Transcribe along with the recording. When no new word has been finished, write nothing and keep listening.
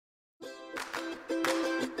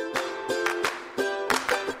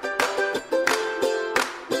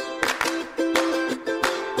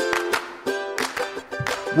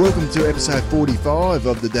Welcome to episode 45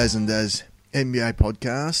 of the Daz and Daz NBA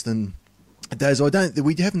podcast. And Daz,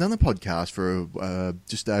 we haven't done a podcast for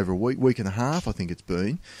just over a week and a half, I think it's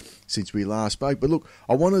been, since we last spoke. But look,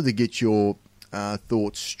 I wanted to get your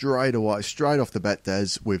thoughts straight off the bat,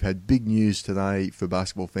 Daz. We've had big news today for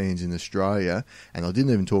basketball fans in Australia, and I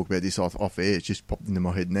didn't even talk about this off air, it's just popped into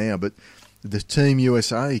my head now, but the Team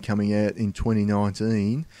USA coming out in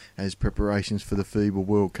 2019 as preparations for the FIBA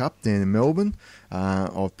World Cup down in Melbourne.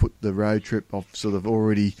 I've put the road trip, I've sort of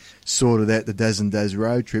already sorted out the Daz and Daz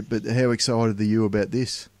road trip, but how excited are you about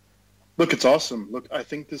this? Look, it's awesome. Look, I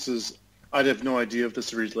think I'd have no idea if this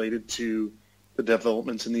is related to the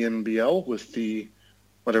developments in the NBL with the,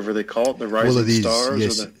 whatever they call it, the rising stars.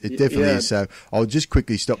 Yes, it definitely is. So I'll just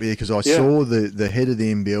quickly stop you there because I saw the head of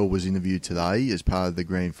the NBL was interviewed today as part of the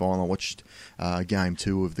grand final. I watched game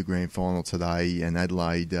 2 of the grand final today, and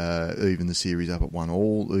Adelaide even the series up at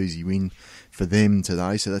 1-1. Easy win for them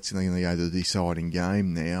today, so that's going to go to the deciding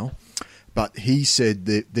game now. But he said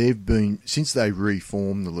that they've been, since they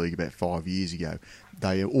reformed the league about 5 years ago,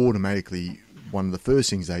 they automatically, one of the first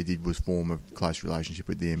things they did was form a close relationship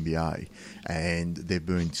with the NBA, and they've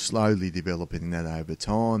been slowly developing that over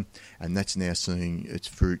time, and that's now seeing its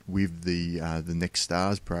fruit with the Next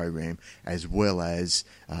Stars program, as well as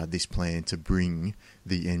this plan to bring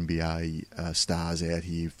the NBA stars out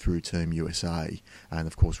here through Team USA, and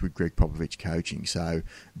of course with Greg Popovich coaching. So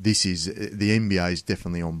the NBA is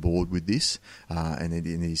definitely on board with this, and it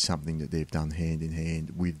is something that they've done hand in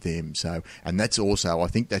hand with them. So, and that's also, I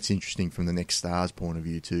think that's interesting from the Next Stars point of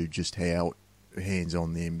view too, just how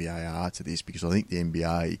hands-on the NBA are to this, because I think the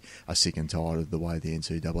NBA are sick and tired of the way the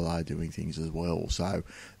NCAA are doing things as well. So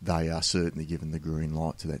they are certainly given the green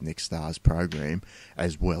light to that Next Stars program,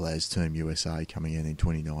 as well as Team USA coming in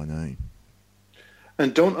 2019.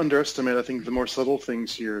 And don't underestimate, I think, the more subtle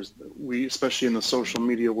things here is we, especially in the social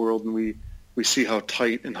media world, and we see how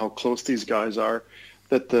tight and how close these guys are,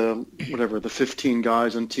 that the 15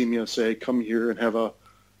 guys on Team USA come here and have a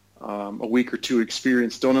week or two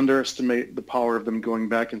experience. Don't underestimate the power of them going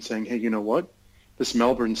back and saying, hey, you know what? This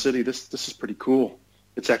Melbourne city, this is pretty cool.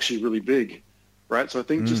 It's actually really big, right? So I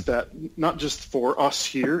think just that, not just for us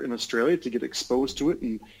here in Australia to get exposed to it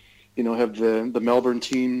and, have the Melbourne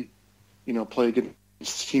team, play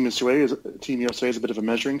against Team USA as a bit of a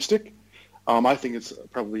measuring stick. I think it's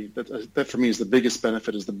probably, that for me is the biggest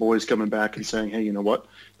benefit, is the boys coming back and saying, hey, you know what?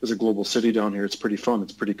 There's a global city down here. It's pretty fun.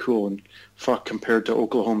 It's pretty cool. And compared to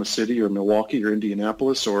Oklahoma City or Milwaukee or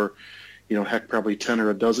Indianapolis or, heck, probably 10 or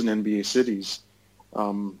a dozen NBA cities,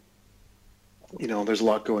 there's a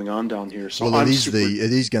lot going on down here. So well, it is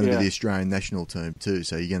going to be the Australian national team too.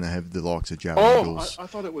 So you're going to have the likes of Joe Ingles. I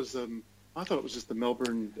thought it was just the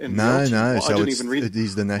Melbourne NBL No, team. Well, so it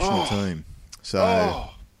is the national team. So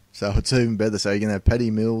it's even better. So you're going to have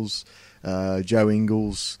Paddy Mills, Joe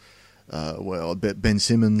Ingles, Ben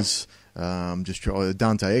Simmons,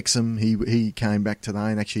 Dante Exum. He came back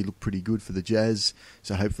today and actually looked pretty good for the Jazz.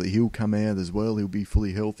 So hopefully he'll come out as well. He'll be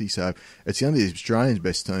fully healthy. So it's going to be the Australians'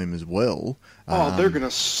 best team as well. They're going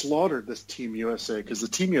to slaughter this Team USA, because the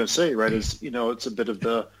Team USA, right, is, it's a bit of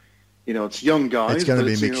the, it's young guys. It's going to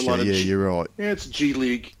be a mixture. You're right. Yeah, it's G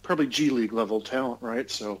League, probably G League level talent,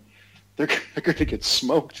 right? So they're going to get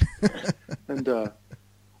smoked. And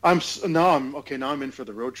I'm in for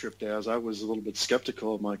the road trip, Daz. I was a little bit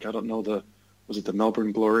skeptical. I'm like, I don't know, was it the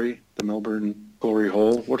Melbourne Glory? The Melbourne Glory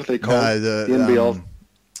Hole? What do they call it? The NBL.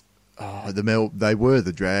 They were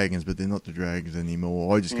the Dragons, but they're not the Dragons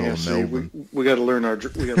anymore. I just call them Melbourne. We got to learn our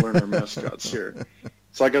mascots here.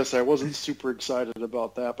 So I got to say, I wasn't super excited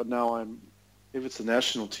about that, but now if it's the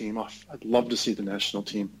national team, I'd love to see the national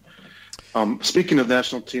team. Speaking of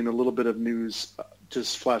national team, a little bit of news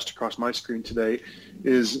just flashed across my screen today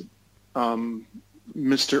is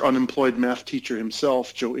Mr. Unemployed Math Teacher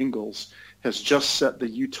himself, Joe Ingles, has just set the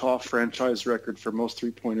Utah franchise record for most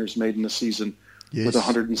three-pointers made in a season with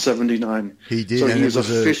 179. He did. So and he is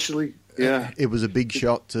officially... It was a big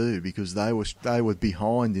shot too, because they were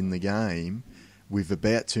behind in the game with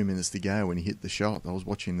about 2 minutes to go when he hit the shot. I was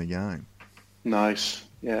watching the game. Nice.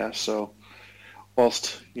 Yeah, so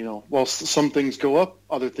whilst some things go up,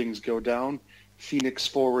 other things go down. Phoenix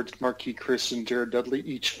forwards Marquise Chris and Jared Dudley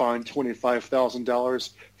each fined $25,000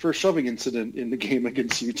 for a shoving incident in the game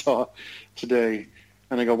against Utah today.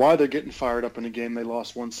 And I go, why they're getting fired up in a game they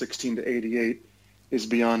lost 116-88 is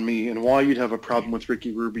beyond me. And why you'd have a problem with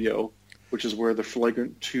Ricky Rubio, which is where the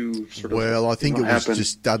flagrant two sort of Well, I think it was happened.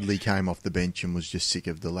 Just Dudley came off the bench and was just sick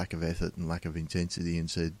of the lack of effort and lack of intensity and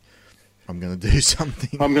said, I'm going to do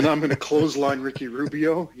something. I'm going to clothesline Ricky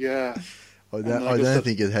Rubio. Yeah. I don't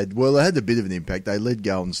think it had... Well, it had a bit of an impact. They led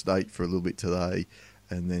Golden State for a little bit today,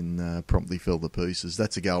 and then promptly fell to pieces.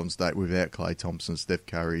 That's a Golden State without Klay Thompson, Steph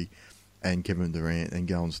Curry, and Kevin Durant, and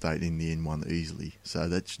Golden State in the end won easily. So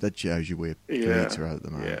that shows you where Phoenix are at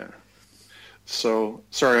the moment. Yeah. So,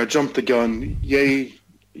 sorry, I jumped the gun. Yay,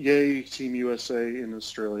 Team USA in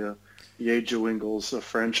Australia. Yay, Joe Ingles, a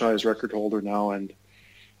franchise record holder now,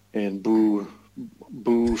 and boo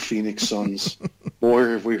Phoenix Suns. Boy,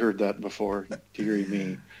 have we heard that before. Dearie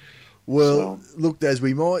me. Well, look, as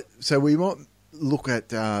we might look at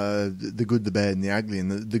the good, the bad, and the ugly.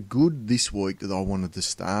 And the good this week that I wanted to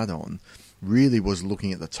start on really was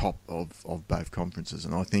looking at the top of both conferences.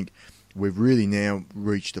 And I think we've really now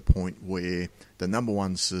reached a point where the number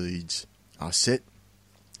one seeds are set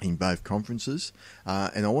in both conferences.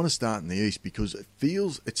 And I want to start in the East because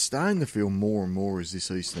it's starting to feel more and more as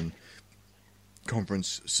this Eastern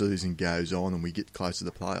Conference season goes on and we get closer to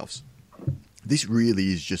the playoffs. This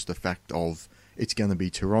really is just a fact of it's going to be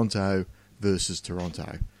Toronto versus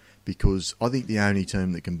Toronto, because I think the only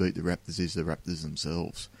team that can beat the Raptors is the Raptors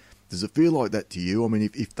themselves. Does it feel like that to you? I mean,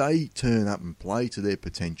 if they turn up and play to their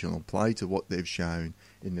potential and play to what they've shown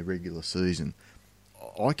in the regular season,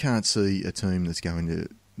 I can't see a team that's going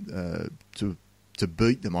to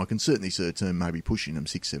beat them. I can certainly see a team maybe pushing them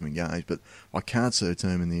 6-7 games, but I can't see a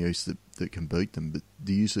team in the East that can beat them. But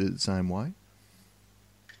do you see it the same way?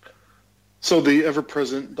 So the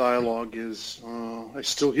ever-present dialogue is, I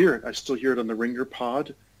still hear it. I still hear it on the Ringer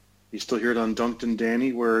pod. You still hear it on Dunked and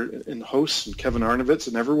Danny, where in hosts and Kevin Arnovitz,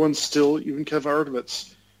 and everyone's still, even Kevin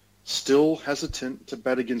Arnovitz, still hesitant to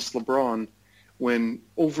bet against LeBron when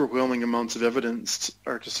overwhelming amounts of evidence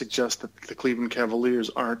are to suggest that the Cleveland Cavaliers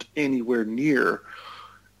aren't anywhere near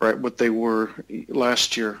right what they were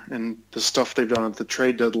last year, and the stuff they've done at the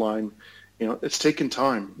trade deadline. It's taken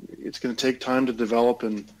time. It's going to take time to develop,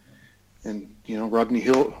 and Rodney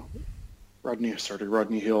Hill.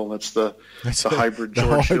 That's the hybrid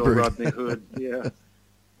George Hill, Rodney Hood. Yeah.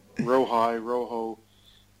 Rojo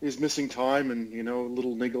is missing time and,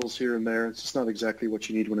 little niggles here and there. It's just not exactly what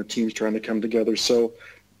you need when a team's trying to come together. So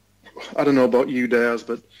I don't know about you, Daz,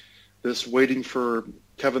 but this waiting for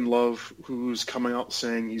Kevin Love, who's coming out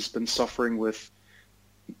saying he's been suffering with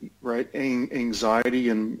anxiety,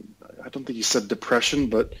 and I don't think he said depression,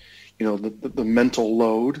 but, the mental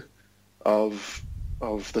load of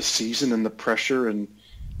the season and the pressure and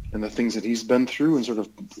the things that he's been through, and sort of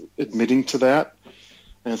admitting to that.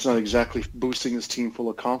 And it's not exactly boosting his team full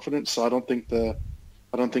of confidence. So I don't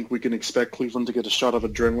think we can expect Cleveland to get a shot of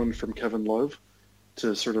adrenaline from Kevin Love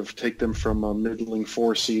to sort of take them from a middling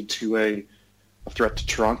 4 seed to a threat to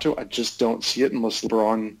Toronto. I just don't see it unless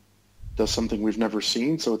LeBron does something we've never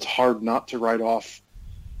seen. So it's hard not to write off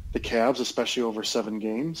the Cavs, especially over 7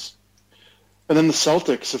 games. And then the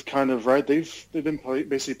Celtics have kind of, they've been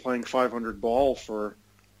basically playing 500 ball for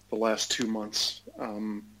the last 2 months,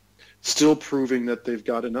 still proving that they've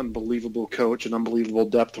got an unbelievable coach, an unbelievable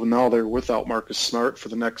depth. Well, now they're without Marcus Smart for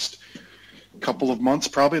the next couple of months.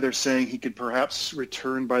 Probably they're saying he could perhaps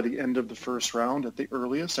return by the end of the first round at the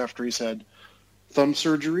earliest after he's had thumb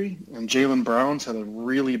surgery. And Jaylen Brown's had a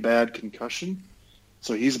really bad concussion.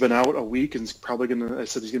 So he's been out a week and he's probably he's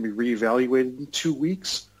going to be reevaluated in 2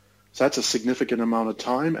 weeks. So that's a significant amount of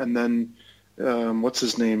time. And then, what's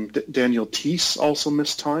his name? Daniel Tice also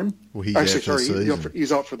missed time. Well, he's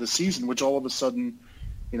out for the season, which all of a sudden,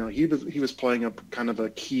 he was playing a kind of a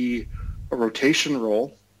rotation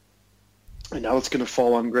role. And now it's going to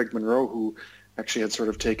fall on Greg Monroe, who actually had sort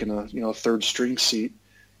of taken a third string seat.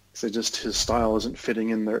 So just his style isn't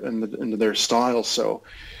fitting into their style. So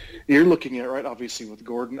you're looking at, obviously with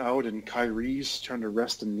Gordon out and Kyrie's trying to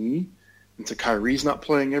rest a knee. And so Kyrie's not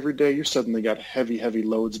playing every day. You suddenly got heavy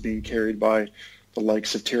loads being carried by the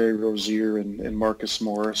likes of Terry Rozier and Marcus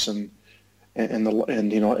Morris and Al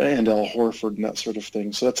Horford and that sort of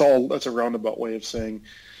thing. So that's a roundabout way of saying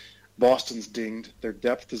Boston's dinged. Their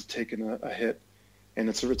depth has taken a hit, and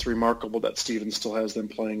it's remarkable that Stevens still has them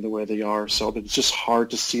playing the way they are. So it's just hard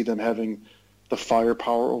to see them having the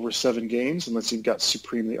firepower over 7 games unless you've got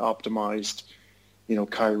supremely optimized,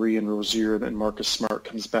 Kyrie and Rozier, and Marcus Smart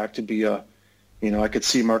comes back to be I could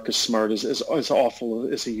see Marcus Smart as awful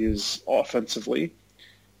as he is offensively.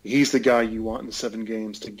 He's the guy you want in 7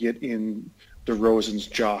 games to get in DeRozan's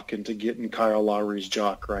jock and to get in Kyle Lowry's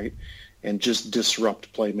jock, right? And just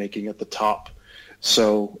disrupt playmaking at the top.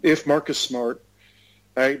 So if Marcus Smart,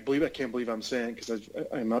 I can't believe I'm saying, because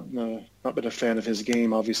I'm not been a fan of his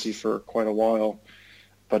game, obviously, for quite a while.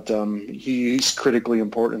 But he's critically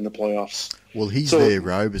important in the playoffs. Well, he's their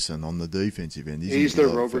Roberson on the defensive end. He's their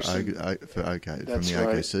Roberson. From the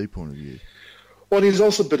OKC point of view. Well, he's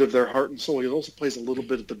also a bit of their heart and soul. He also plays a little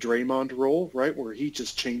bit of the Draymond role, right, where he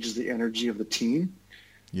just changes the energy of the team.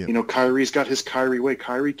 Yep. You know, Kyrie's got his Kyrie way.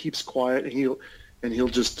 Kyrie keeps quiet, and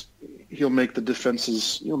he'll make the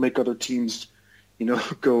defenses, he'll make other teams, you know,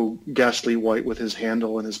 go ghastly white with his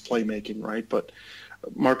handle and his playmaking, right? But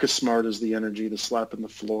Marcus Smart is the energy, the slap in the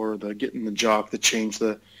floor, the getting the jock, the change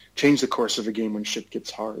the course of a game when shit gets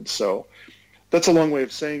hard. So that's a long way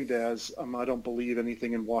of saying, Daz, I don't believe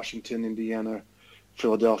anything in Washington, Indiana,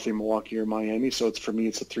 Philadelphia, Milwaukee, or Miami. So for me,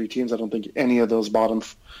 it's the three teams. I don't think any of those bottom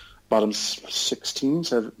six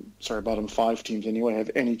teams bottom five teams anyway, have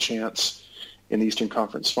any chance in the Eastern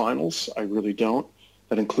Conference Finals. I really don't.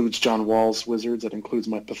 That includes John Wall's Wizards. That includes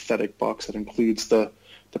my pathetic Bucks. That includes the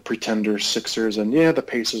pretender Sixers. And yeah, the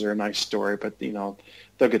Pacers are a nice story, but you know,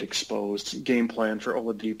 they'll get exposed. Game plan for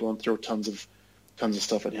Oladipo and throw tons of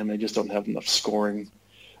stuff at him. They just don't have enough scoring.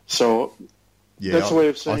 So yeah, that's a way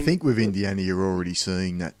of saying. I think with Indiana, you're already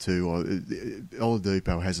seeing that too.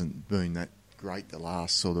 Oladipo hasn't been that great the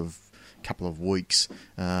last sort of couple of weeks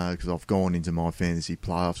because I've gone into my fantasy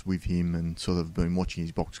playoffs with him and sort of been watching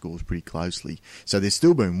his box scores pretty closely. So they've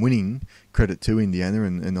still been winning, credit to Indiana,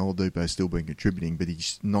 and Oladipo's still been contributing, but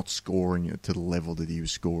he's not scoring to the level that he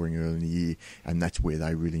was scoring early in the year, and that's where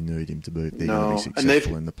they really need him to be if they're going to be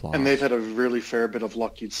successful in the playoffs. And they've had a really fair bit of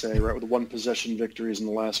luck, you'd say, right, with one possession victories in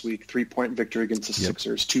the last week, 3-point victory against the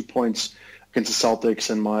Sixers, 2 points against the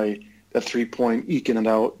Celtics, and a 3-point eking it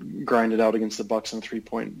out, grind it out against the Bucks, and a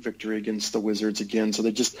 3-point victory against the Wizards again. So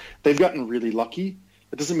they've gotten really lucky.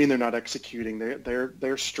 It doesn't mean they're not executing.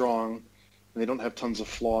 They're strong, and they don't have tons of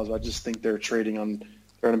flaws. I just think they're on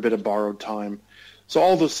a bit of borrowed time. So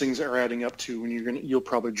all those things are adding up to when you'll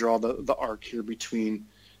probably draw the arc here between,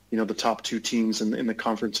 you know, the top two teams in the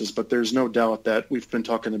conferences. But there's no doubt that we've been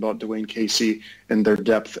talking about Dwayne Casey and their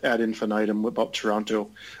depth ad infinitum about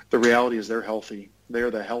Toronto. The reality is they're healthy. They're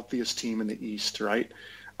the healthiest team in the East, right?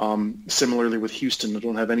 Similarly with Houston, they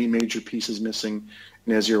don't have any major pieces missing.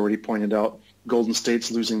 And as you already pointed out, Golden State's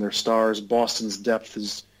losing their stars. Boston's depth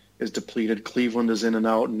is depleted. Cleveland is in and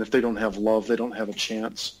out. And if they don't have Love, they don't have a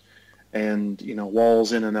chance. And, you know,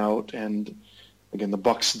 Wall's in and out. And, again, the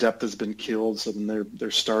Bucks' depth has been killed. So then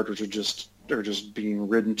their starters are just being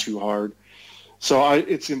ridden too hard. So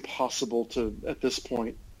it's impossible to, at this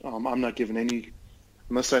point, I'm not giving any...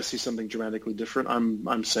 Unless I see something dramatically different,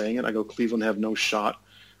 I'm saying it. I go Cleveland have no shot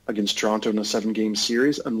against Toronto in a 7-game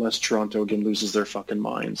series unless Toronto again loses their fucking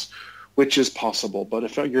minds, which is possible. But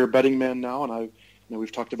if you're a betting man now, and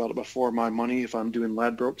we've talked about it before, my money, if I'm doing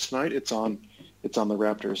Ladbrokes tonight, it's on the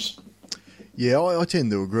Raptors. Yeah, I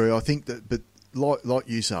tend to agree. I think that, but like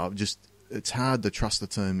you say, it's hard to trust the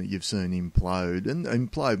team that you've seen implode. And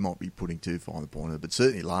implode might be putting too fine a point on it, but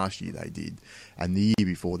certainly last year they did. And the year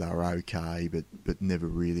before they were okay, but never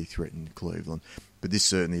really threatened Cleveland. But this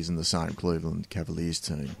certainly isn't the same Cleveland Cavaliers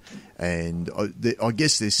team. And I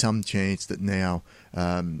guess there's some chance that now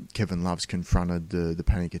Kevin Love's confronted the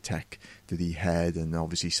panic attack that he had, and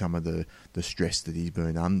obviously some of the stress that he's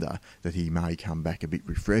been under, that he may come back a bit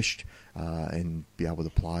refreshed and be able to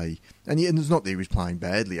play. And it's not that he was playing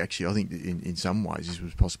badly, actually. I think that in some ways this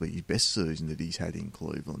was possibly his best season that he's had in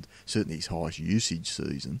Cleveland. Certainly his highest usage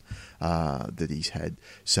season that he's had.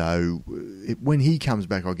 So when he comes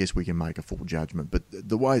back, I guess we can make a full judgment. But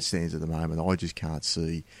the way it stands at the moment, I just can't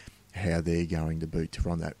see how they're going to beat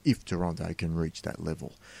Toronto if Toronto can reach that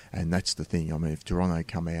level. And that's the thing. I mean, if Toronto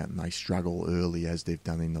come out and they struggle early as they've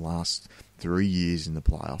done in the last 3 years in the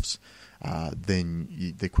playoffs,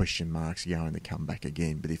 then the question marks are going to come back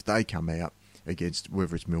again. But if they come out against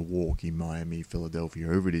whether it's Milwaukee, Miami, Philadelphia,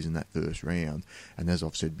 whoever it is in that first round, and as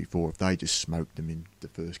I've said before, if they just smoke them in the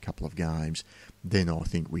first couple of games, then I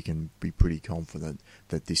think we can be pretty confident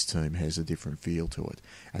that this team has a different feel to it.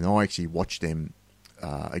 And I actually watched them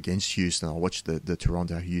against Houston. I watched the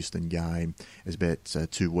Toronto-Houston game. It was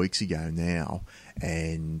about 2 weeks ago now,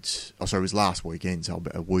 and it was last weekend, so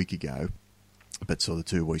about a week ago, but sort of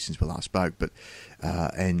 2 weeks since we last spoke. But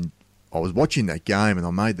and I was watching that game, and I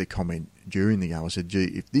made the comment during the game. I said, "Gee,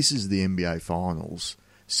 if this is the NBA Finals,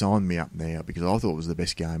 sign me up now," because I thought it was the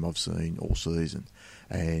best game I've seen all season.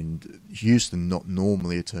 And Houston, not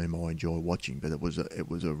normally a team I enjoy watching, but it was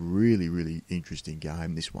a really, really interesting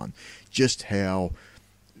game, this one. Just how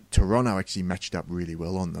Toronto actually matched up really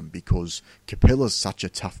well on them, because Capella's such a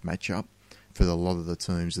tough matchup for a lot of the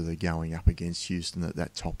teams that are going up against Houston at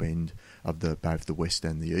that top end of both the West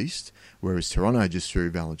and the East, whereas Toronto just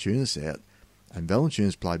threw Valanciunas out, and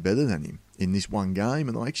Valanciunas played better than him in this one game,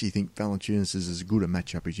 and I actually think Valanciunas is as good a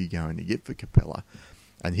matchup as you're going to get for Capella.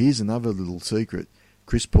 And here's another little secret.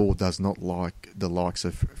 Chris Paul does not like the likes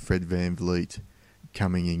of Fred VanVleet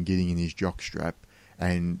coming in, getting in his jockstrap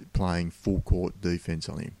and playing full court defence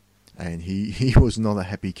on him. And he was not a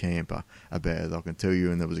happy camper about it, I can tell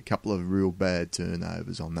you, and there was a couple of real bad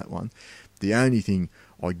turnovers on that one. The only thing,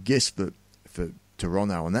 I guess, for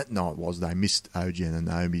Toronto on that night was they missed OG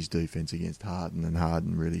Anunoby's defence against Harden, and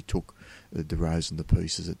Harden really took DeRozan to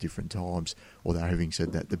pieces at different times. Although, having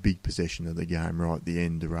said that, the big possession of the game right at the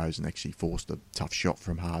end, DeRozan actually forced a tough shot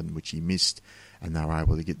from Harden, which he missed, and they were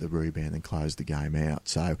able to get the rebound and close the game out.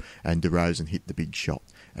 So, and DeRozan hit the big shot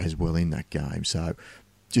as well in that game. So,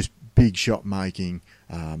 just big shot making,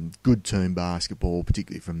 good team basketball,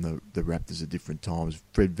 particularly from the Raptors at different times.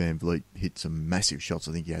 Fred VanVleet hit some massive shots.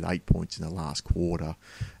 I think he had 8 points in the last quarter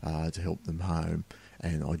to help them home.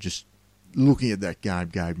 And I just, looking at that game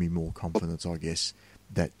gave me more confidence, I guess,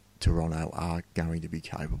 that Toronto are going to be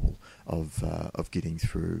capable of getting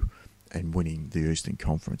through and winning the Eastern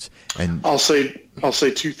Conference. And I'll say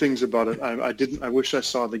two things about it. I wish I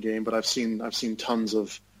saw the game, but I've seen tons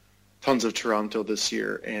of Toronto this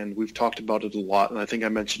year, and we've talked about it a lot, and I think I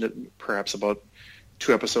mentioned it perhaps about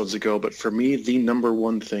 2 episodes ago, but for me, the number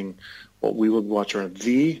one thing, what we would watch around,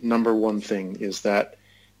 the number one thing is that,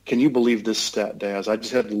 can you believe this stat, Daz? I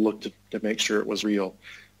just had to look to make sure it was real.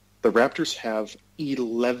 The Raptors have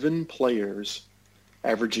 11 players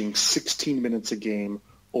averaging 16 minutes a game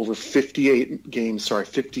over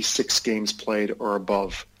 56 games played or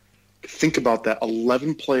above. Think about that.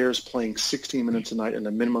 11 players playing 16 minutes a night and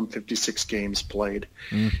a minimum 56 games played.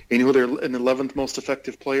 And you know an 11th most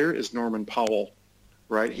effective player is Norman Powell,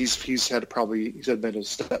 right? He's had been a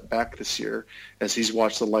step back this year as he's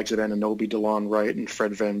watched the likes of Anunoby, DeLon Wright, and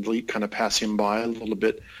Fred VanVleet kind of pass him by a little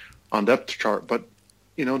bit on depth chart. But,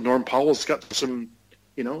 Norm Powell's got some,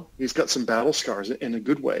 he's got some battle scars in a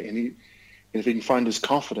good way. And if he can find his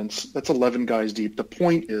confidence, that's 11 guys deep. The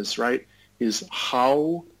point is, right, is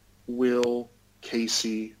how will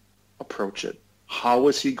Casey approach it? How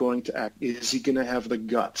is he going to act? Is he going to have the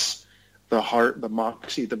guts, the heart, the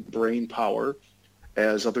moxie, the brain power,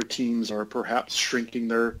 as other teams are perhaps shrinking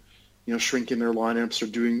their lineups or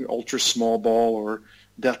doing ultra small ball or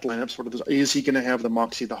death lineups? Is he going to have the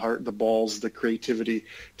moxie, the heart, the balls, the creativity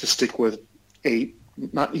to stick with 9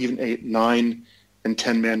 and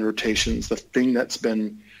 10-man rotations, the thing that's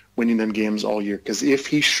been winning them games all year? Because if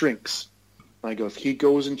he shrinks, if he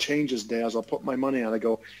goes and changes, Daz, I'll put my money on.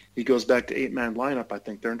 He goes back to 8-man lineup. I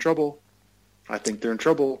think they're in trouble. I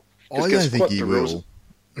don't think he will.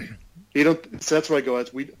 So that's where I go.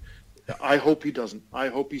 I hope he doesn't. I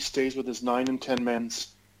hope he stays with his 9 and 10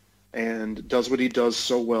 mans and does what he does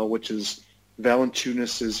so well, which is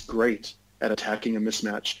Valanciunas is great at attacking a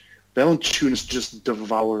mismatch. Valanciunas just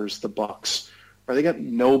devours the Bucks. Right? They got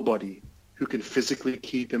nobody who can physically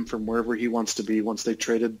keep him from wherever he wants to be once they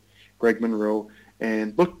traded Greg Monroe.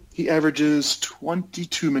 And look, he averages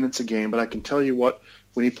 22 minutes a game, but I can tell you what,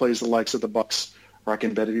 when he plays the likes of the Bucks, or I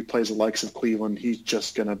can bet if he plays the likes of Cleveland, he's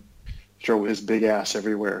just going to throw his big ass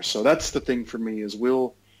everywhere. So that's the thing for me is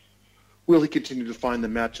will he continue to find the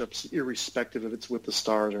matchups irrespective if it's with the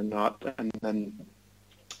Stars or not? And then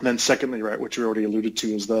secondly, right, which we already alluded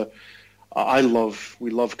to, is we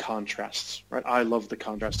love contrasts, right? I love the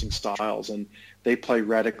contrasting styles, and they play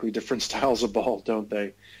radically different styles of ball, don't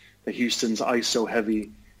they? The Houston's ISO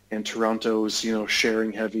heavy and Toronto's,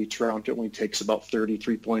 sharing heavy. Toronto only takes about 30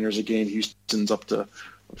 3-pointers a game. Houston's up to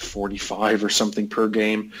 45 or something per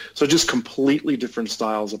game. So just completely different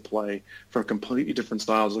styles of play from completely different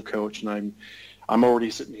styles of coach. And I'm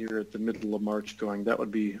already sitting here at the middle of March going,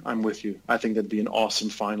 I'm with you. I think that'd be an awesome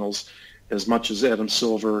finals. As much as Adam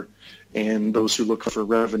Silver and those who look for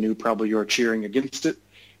revenue probably are cheering against it,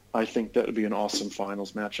 I think that would be an awesome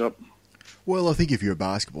finals matchup. Well, I think if you're a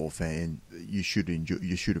basketball fan, you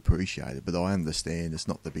should appreciate it. But I understand it's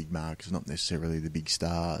not the big markets, not necessarily the big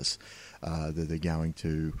stars that are going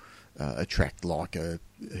to attract like a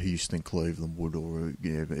Houston, Cleveland would, or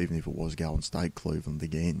even if it was Golden State, Cleveland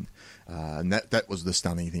again. And that was the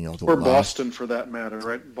stunning thing I thought. Or Boston, for that matter,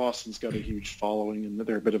 right? Boston's got a huge following, and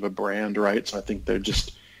they're a bit of a brand, right? So I think they're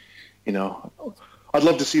just, I'd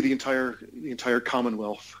love to see the entire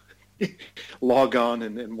Commonwealth log on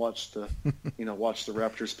and watch the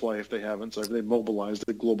Raptors play if they haven't. So they mobilized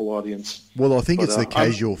the global audience. Well, I think it's the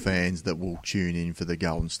casual fans that will tune in for the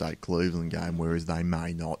Golden State Cleveland game, whereas they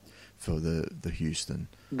may not for the Houston.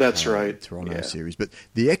 That's right. Toronto series. But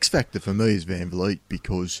the X factor for me is VanVleet,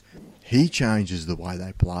 because he changes the way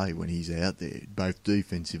they play when he's out there, both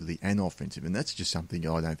defensively and offensively, and that's just something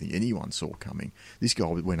I don't think anyone saw coming. This guy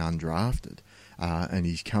went undrafted, and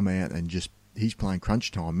he's come out and he's playing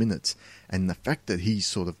crunch time minutes, and the fact that he's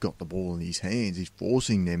sort of got the ball in his hands is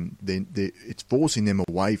forcing them. It's forcing them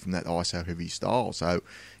away from that ISO heavy style. So,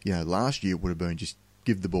 last year it would have been just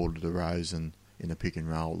give the ball to DeRozan, in a pick and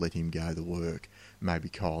roll, let him go to work. Maybe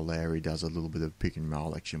Kyle Lowry does a little bit of pick and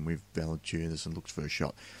roll action with Valanciunas and looks for a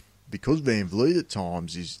shot. Because Van Vliet at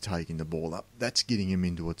times is taking the ball up, that's getting him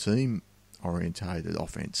into a team-orientated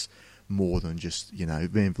offense more than just,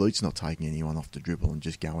 Van Vliet's not taking anyone off the dribble and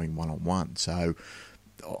just going one-on-one. So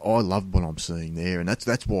I love what I'm seeing there, and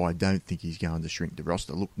that's why I don't think he's going to shrink the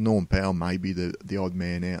roster. Look, Norm Powell may be the odd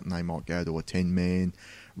man out, and they might go to a 10-man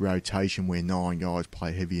rotation where 9 guys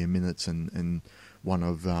play heavier minutes, and one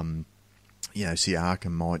of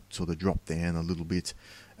Siakam might sort of drop down a little bit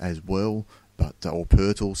as well. Or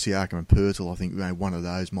Pirtle, Siakam and Pirtle, I think one of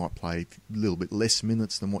those might play a little bit less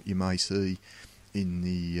minutes than what you may see in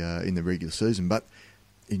the regular season. But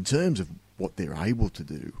in terms of what they're able to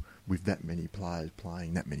do with that many players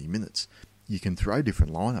playing that many minutes, you can throw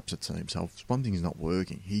different lineups at teams. So if one thing's not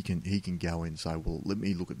working, he can go in and say, well, let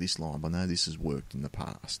me look at this line. I know this has worked in the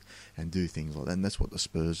past, and do things like that. And that's what the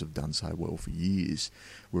Spurs have done so well for years.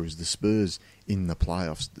 Whereas the Spurs in the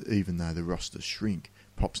playoffs, even though the rosters shrink,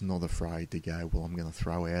 Pop's not afraid to go, well, I'm going to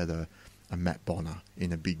throw out a Matt Bonner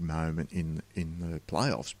in a big moment in the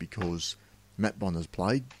playoffs, because Matt Bonner's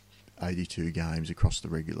played 82 games across the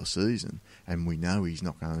regular season, and we know he's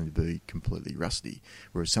not going to be completely rusty.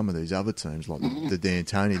 Whereas some of these other teams, like the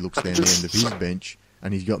D'Antoni, looks down the end of his bench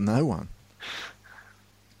and he's got no one.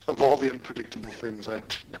 Of all the unpredictable things,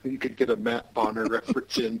 you could get a Matt Bonner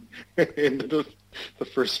reference in the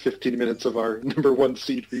first 15 minutes of our number 1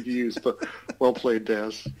 seed reviews. But well played,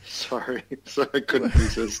 Daz. Sorry, I couldn't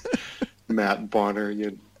resist Matt Bonner.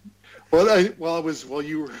 While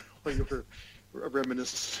you were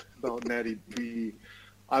reminiscing about Natty B,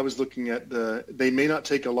 I was looking at they may not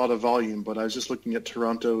take a lot of volume, but I was just looking at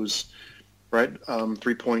Toronto's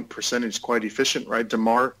 3-point percentage, quite efficient, right?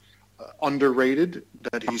 DeMar, underrated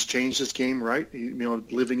that he's changed his game, right?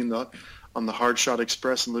 Living on the hard shot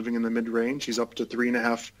express and living in the mid range, he's up to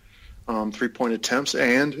 3.5 3-point attempts,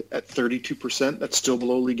 and at 32%, that's still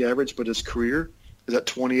below league average. But his career is at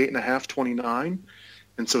 28.5, 29,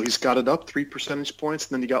 and so he's got it up 3 percentage points.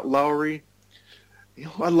 And then you got Lowry.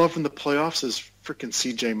 I love in the playoffs is freaking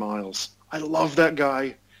CJ Miles. I love that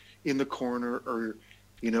guy in the corner, or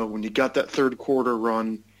when you got that third quarter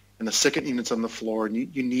run and the second unit's on the floor, and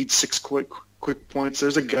you need 6 quick points.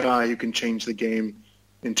 There's a guy who can change the game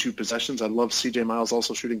in 2 possessions. I love C.J. Miles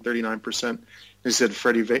also shooting 39%. He said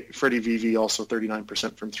Freddie VV also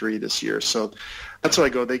 39% from 3 this year. So that's why I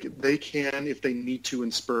go. They can, if they need to,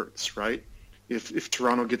 in spurts, right? If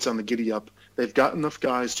Toronto gets on the giddy up, they've got enough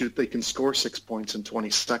guys they can score 6 points in 20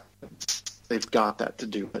 seconds. They've got that to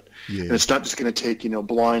do it. Yeah. And it's not just going to take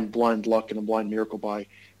blind luck and a blind miracle by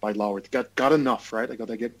Lowry. They got enough, right? They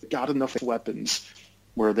got enough weapons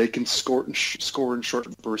where they can score in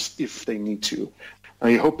short bursts if they need to. Now,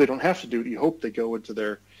 you hope they don't have to do it. You hope they go into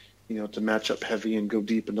their, to match up heavy and go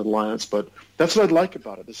deep into the lineups. But that's what I like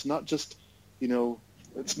about it. It's not just,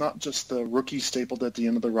 it's not just the rookies stapled at the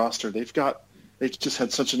end of the roster. They've just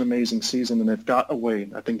had such an amazing season, and they've got a way.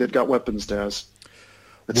 I think they've got weapons, Daz.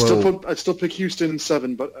 I'd still pick Houston in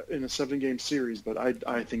 7, but in a 7-game series. But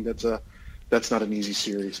I think that's not an easy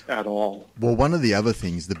series at all. Well, one of the other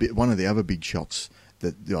things, one of the other big shots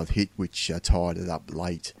that I've hit, which tied it up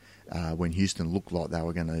late, when Houston looked like they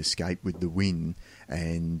were going to escape with the win,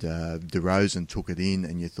 and DeRozan took it in,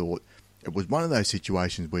 and you thought it was one of those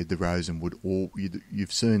situations where DeRozan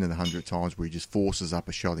you've seen it 100 times, where he just forces up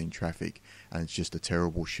a shot in traffic, and it's just a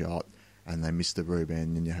terrible shot, and they miss the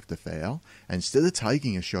rebound, and you have to foul. And instead of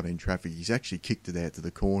taking a shot in traffic, he's actually kicked it out to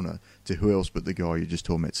the corner to who else but the guy you're just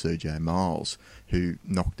talking about, CJ Miles, who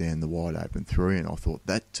knocked down the wide open 3. And I thought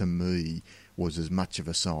that, to me, was as much of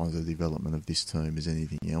a sign of the development of this team as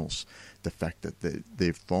anything else. The fact that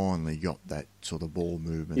they've finally got that sort of ball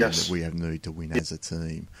movement that we have need to win as a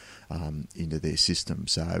team into their system.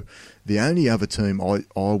 So the only other team I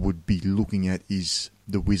would be looking at is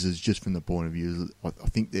the Wizards, just from the point of view, I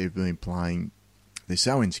think they've been playing, they're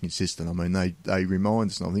so inconsistent. I mean, they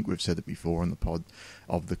remind us, and I think we've said it before on the pod,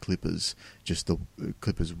 of the Clippers, just the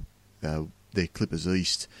Clippers, their Clippers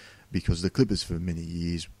East, because the Clippers for many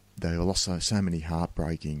years, they lost so many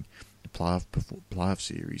heartbreaking playoff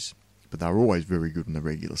series, but they were always very good in the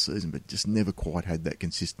regular season, but just never quite had that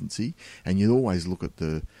consistency. And you'd always look at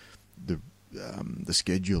the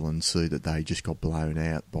schedule and see that they just got blown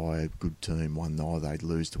out by a good team one night. They'd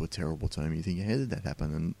lose to a terrible team. You think, how did that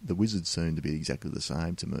happen? And the Wizards seem to be exactly the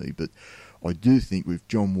same to me. But I do think with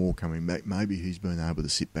John Wall coming back, maybe he's been able to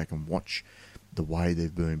sit back and watch the way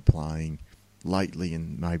they've been playing lately,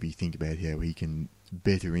 and maybe think about how he can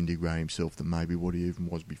better integrate himself than maybe what he even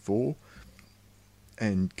was before,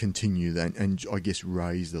 and continue that, and I guess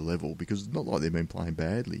raise the level, because it's not like they've been playing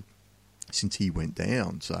badly. since he went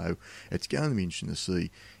down. So it's going to be interesting to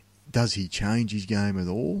see, does he change his game at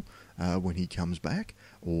all when he comes back,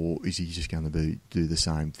 or is he just going to do the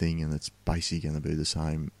same thing and it's basically going to be the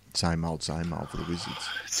same old for the Wizards?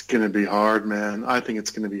 It's going to be hard, man. I think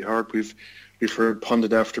it's going to be hard. We've heard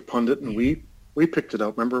pundit after pundit, and we picked it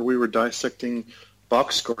out. Remember, we were dissecting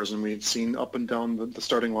box scores, and we had seen up and down the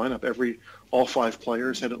starting lineup. All 5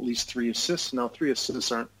 players had at least 3 assists. Now, 3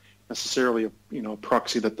 assists aren't necessarily a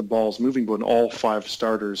proxy that the ball's moving, but all 5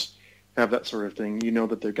 starters have that sort of thing. You know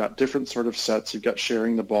that they've got different sort of sets. You've got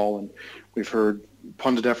sharing the ball, and we've heard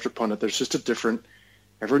pundit after pundit. There's just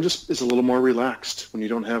everyone just is a little more relaxed when you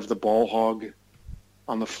don't have the ball hog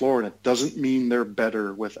on the floor, and it doesn't mean they're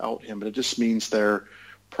better without him, but it just means they're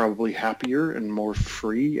probably happier and more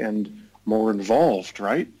free and more involved,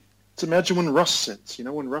 right? Let's imagine when Russ sits.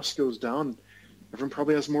 When Russ goes down, everyone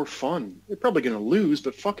probably has more fun. They're probably going to lose,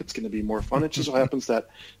 but fuck, it's going to be more fun. It just so happens that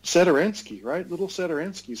Satoransky, right? Little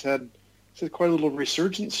Satoransky's had quite a little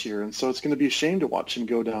resurgence here, and so it's going to be a shame to watch him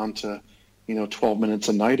go down to, 12 minutes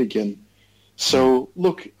a night again. So,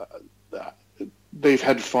 look, they've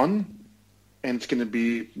had fun, and it's going to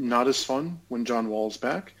be not as fun when John Wall's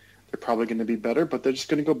back. They're probably going to be better, but they're just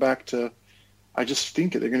going to go back to, I just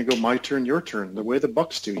think they're going to go my turn, your turn, the way the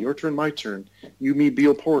Bucks do. Your turn, my turn. You, me,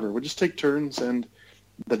 Beal, Porter. We'll just take turns, and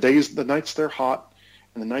the nights they're hot,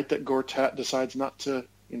 and the night that Gortat decides not to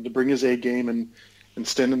bring his A game and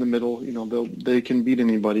stand in the middle, they can beat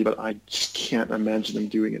anybody, but I just can't imagine them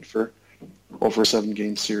doing it for over a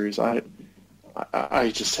 7-game series.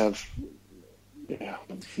 I just have,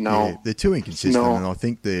 no. Yeah, they're too inconsistent, and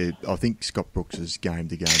I think Scott Brooks'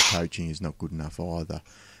 game-to-game coaching is not good enough either.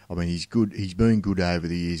 I mean, he's good. He's been good over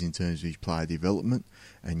the years in terms of his player development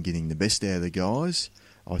and getting the best out of the guys.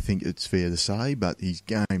 I think it's fair to say, but his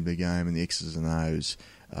game-to-game and the X's and O's,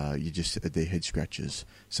 they're head scratchers.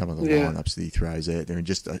 Some of the lineups that he throws out there, and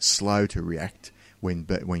just slow to react when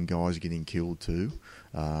guys are getting killed too.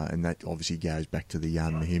 And that obviously goes back to the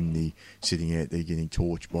young Mahimni sitting out there getting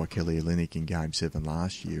torched by Kelly Olynyk in Game 7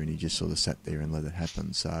 last year, and he just sort of sat there and let it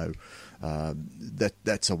happen. So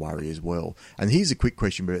that's a worry as well. And here's a quick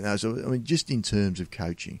question, but just in terms of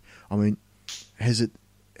coaching, has it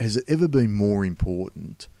ever been more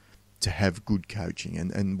important to have good coaching?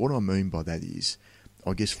 And what I mean by that is,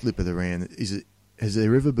 I guess flip it around, has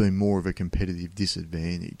there ever been more of a competitive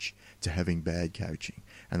disadvantage to having bad coaching?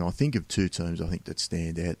 And I think of 2 teams that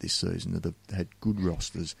stand out this season that have had good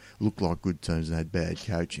rosters, look like good teams, and had bad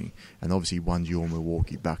coaching. And obviously one's your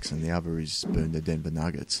Milwaukee Bucks and the other has been the Denver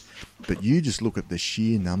Nuggets. But you just look at the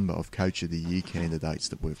sheer number of Coach of the Year candidates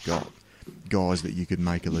that we've got, guys that you could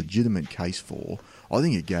make a legitimate case for. I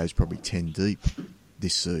think it goes probably 10 deep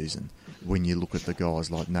this season when you look at the guys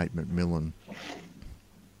like Nate McMillan,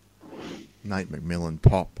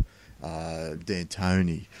 Pop,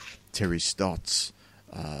 D'Antoni, Terry Stotts,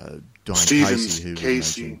 Dwayne Stevens,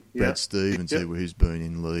 Casey, Brad Stevens, who's been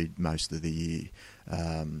in lead most of the year.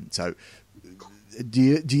 So, do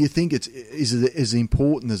you think is it as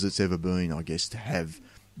important as it's ever been, I guess, to have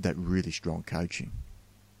that really strong coaching?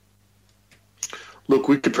 Look,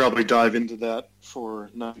 we could probably dive into that for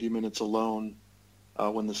 90 minutes alone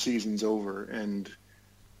when the season's over and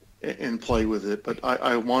play with it. But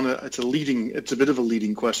I want to. It's a bit of a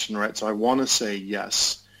leading question, right? So I want to say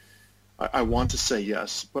yes. I want to say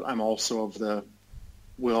yes, but I'm also of the,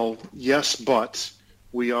 well, yes, but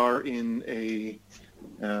we are in a,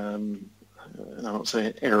 and I don't say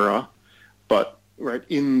an era, but right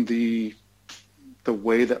in the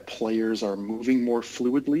way that players are moving more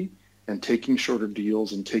fluidly and taking shorter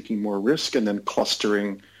deals and taking more risk and then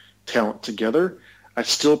clustering talent together. I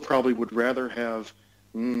still probably would rather have,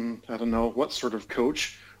 I don't know, what sort of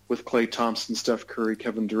coach with Klay Thompson, Steph Curry,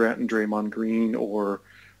 Kevin Durant, and Draymond Green, or,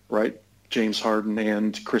 right, James Harden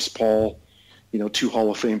and Chris Paul, 2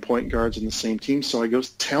 Hall of Fame point guards in the same team. So I go,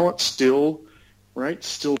 talent still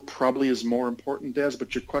probably is more important, Des,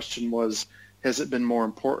 but your question was, has it been more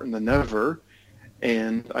important than ever?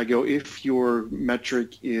 And I go, if your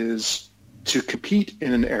metric is to compete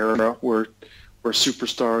in an era where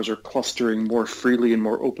superstars are clustering more freely and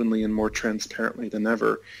more openly and more transparently than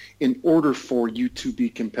ever, in order for you to be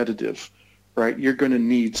competitive, right, you're going to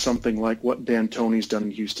need something like what D'Antoni's done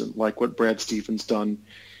in Houston, like what Brad Stevens done,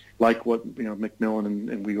 like what McMillan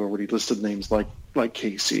and we already listed names like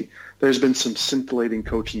Casey. There's been some scintillating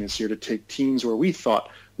coaching this year to take teams where we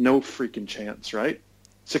thought no freaking chance, right?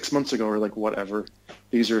 6 months ago, we're like, whatever.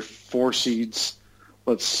 These are 4 seeds.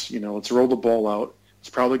 Let's roll the ball out. It's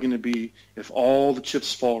probably going to be, if all the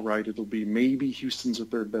chips fall right, it'll be maybe Houston's the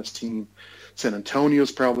 3rd best team. San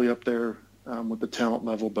Antonio's probably up there with the talent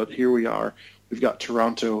level, but here we are. We've got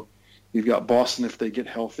Toronto You've got Boston if they get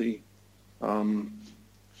healthy.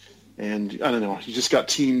 And I don't know, you just got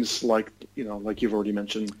teams like you've already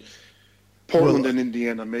mentioned, Portland and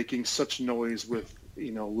Indiana making such noise with,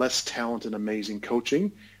 less talent and amazing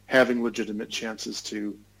coaching, having legitimate chances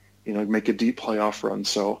to, make a deep playoff run.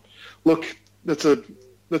 So, look, that's a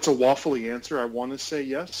waffly answer. I want to say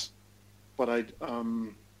yes, but I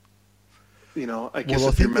guess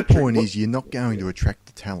I think the point is you're not going to attract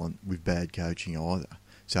the talent with bad coaching either.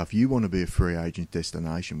 So if you want to be a free agent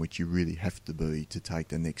destination, which you really have to be to take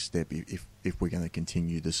the next step, if we're going to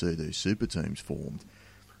continue to see these super teams formed,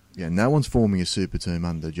 no one's forming a super team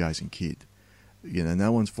under Jason Kidd.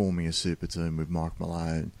 No one's forming a super team with Mike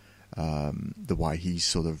Malone, the way he's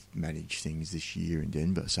sort of managed things this year in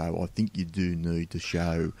Denver. So I think you do need to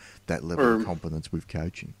show that level of competence with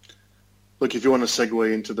coaching. Look, if you want to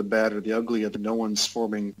segue into the bad or the ugly, no one's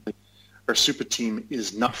forming. Our super team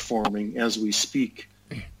is not forming as we speak.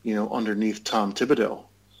 Underneath Tom Thibodeau,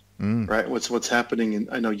 right? What's happening? And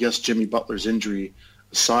I know, yes, Jimmy Butler's injury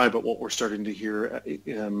aside, but what we're starting to hear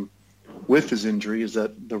with his injury is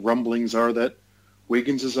that the rumblings are that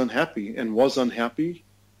Wiggins is unhappy and was unhappy,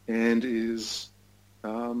 and is.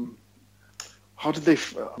 What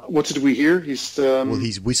did we hear? He's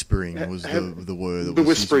he's whispering was the word. The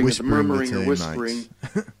whispering, the murmuring,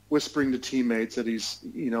 the whispering to teammates that he's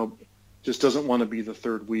just doesn't want to be the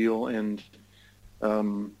third wheel, and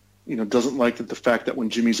doesn't like the fact that when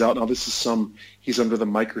Jimmy's out, now he's under the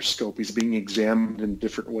microscope, he's being examined in a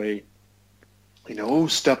different way.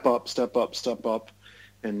 Step up,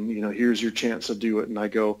 and here's your chance to do it. And I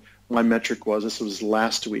go, my metric this was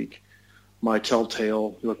last week. My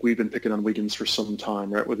telltale, look, we've been picking on Wiggins for some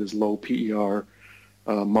time, right, with his low PER,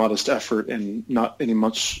 modest effort, and not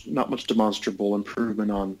much demonstrable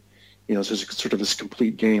improvement on, his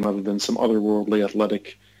complete game other than some otherworldly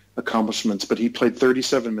athletic accomplishments. But he played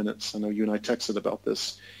 37 minutes. I know you and I texted about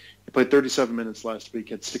this. He played 37 minutes last week,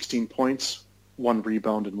 had 16 points, 1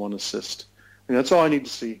 rebound, and 1 assist. And that's all I need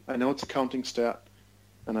to see. I know it's a counting stat,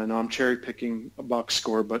 and I know I'm cherry-picking a box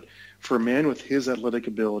score, but for a man with his athletic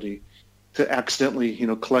ability to accidentally,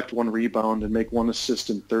 collect 1 rebound and make 1 assist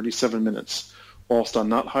in 37 minutes, whilst on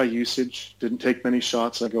not high usage, didn't take many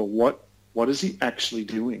shots, I go, what is he actually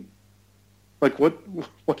doing? Like, what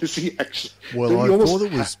is he actually? Well, I thought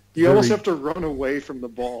it was. You almost have to run away from the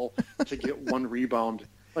ball to get 1 rebound.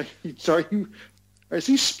 Like, is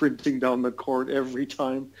he sprinting down the court every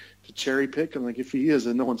time to cherry pick? And like, if he is,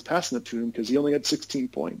 then no one's passing it to him because he only had 16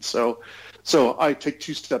 points. So I take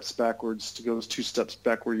 2 steps backwards to go 2 steps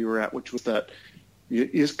back where you were at, which was that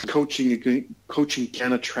is coaching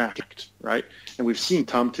can attract, right? And we've seen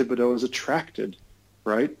Tom Thibodeau has attracted,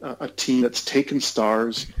 right, a team that's taken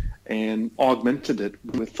stars and augmented it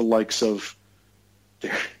with the likes of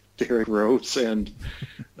Derrick Rose and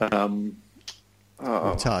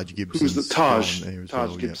Taj Gibson. Who's the Taj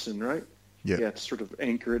Gibson, yeah. Right? Yeah, to sort of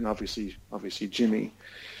anchor it, and obviously Jimmy.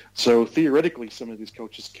 So theoretically, some of these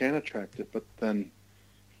coaches can attract it, but then,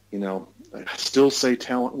 I still say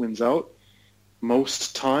talent wins out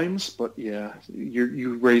most times. But yeah,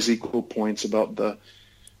 you raise equal points about the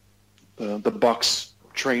Bucks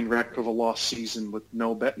train wreck of a lost season with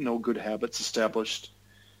no good habits established,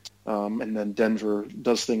 and then Denver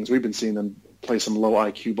does things. We've been seeing them play some low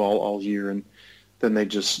IQ ball all year, and then they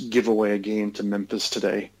just give away a game to Memphis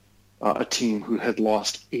today, a team who had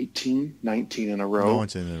lost 19 in a row.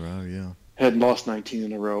 19 in a row, yeah. Had lost 19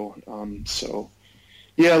 in a row.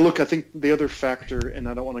 Yeah, look, I think the other factor, and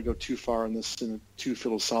I don't want to go too far on this and too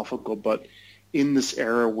philosophical, but in this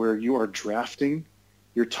era where you are drafting,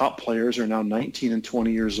 your top players are now 19 and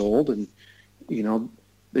 20 years old, and,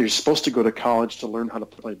 they're supposed to go to college to learn how to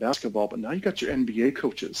play basketball, but now you got your NBA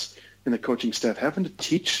coaches and the coaching staff having to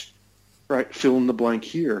teach, right, fill in the blank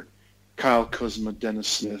here, Kyle Kuzma, Dennis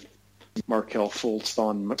Smith, Markelle Fultz,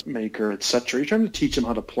 Thon Maker, etc. You're trying to teach them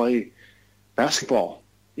how to play basketball,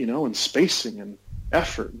 and spacing and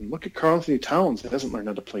effort. And look at Karl Anthony Towns. He hasn't learned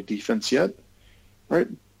how to play defense yet, right?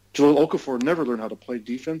 Jahlil Okafor never learned how to play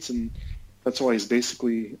defense, and that's why he's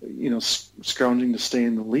basically, scrounging to stay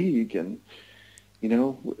in the league. And,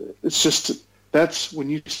 it's just, that's when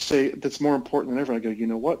you say that's more important than ever. I go, you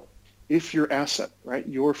know what? If your asset, right,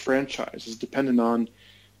 your franchise is dependent on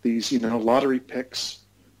these, lottery picks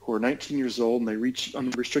who are 19 years old and they reach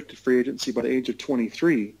unrestricted free agency by the age of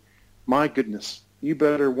 23, my goodness, you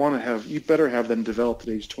better have them developed at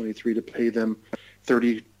age 23 to pay them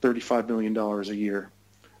 $35 million a year.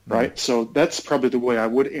 Right. So that's probably the way I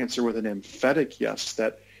would answer with an emphatic yes,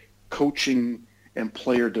 that coaching and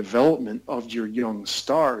player development of your young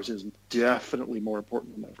stars is definitely more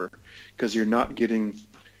important than ever, because you're not getting,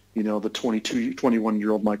 the 22,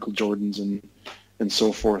 21-year-old Michael Jordans and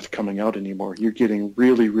so forth coming out anymore. You're getting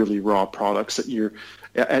really, really raw products that you're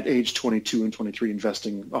at age 22 and 23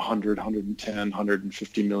 investing 100, 110,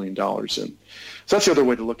 150 million dollars in. So that's the other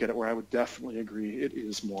way to look at it, where I would definitely agree it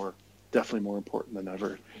is definitely more important than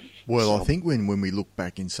ever. Well, I think when we look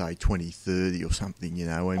back in, say, 2030 or something,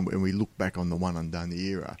 when we look back on the one and done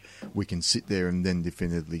era, we can sit there and then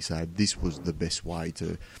definitively say this was the best way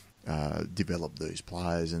to develop these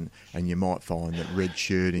players, and you might find that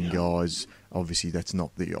red-shirting guys, obviously that's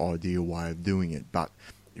not the ideal way of doing it, but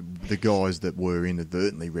the guys that were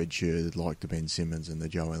inadvertently red-shirted, like the Ben Simmons and the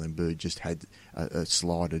Joel Embiid, just had a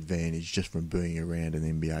slight advantage just from being around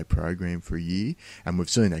an NBA program for a year. And we've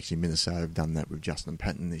seen actually Minnesota have done that with Justin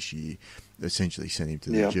Patton this year, essentially sent him to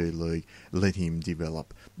the G League, let him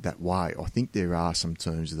develop that way. I think there are some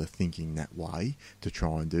teams that are thinking that way to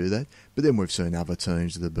try and do that. But then we've seen other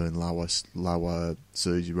teams that have been lower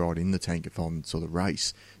seeds right in the tankathon sort of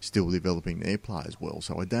race, still developing their players well.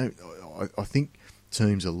 So I think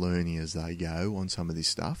teams are learning as they go on some of this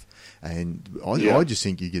stuff, and I just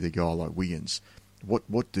think you get a guy like Wiggins.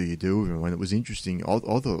 What do you do with him? And it was interesting. I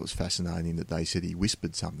thought it was fascinating that they said he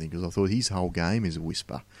whispered something, because I thought his whole game is a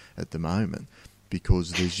whisper at the moment,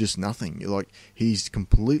 because there's just nothing. Like, he's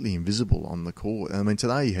completely invisible on the court. I mean,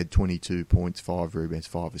 today he had 22 points, 5 rebounds,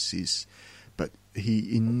 5 assists, but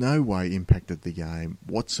he in no way impacted the game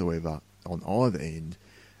whatsoever on either end.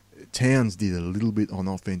 Towns did a little bit on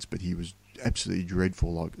offense, but he was absolutely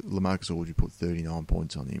dreadful. Like, LaMarcus Aldridge put 39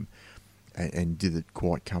 points on him and did it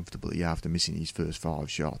quite comfortably after missing his first 5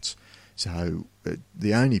 shots. So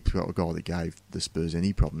the only guy that gave the Spurs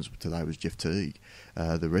any problems today was Jeff Teague.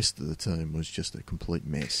 The rest of the team was just a complete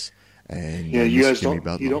mess. And you guys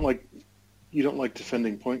you don't like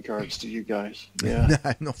defending point guards, do you guys?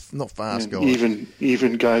 Yeah, no, not fast guys.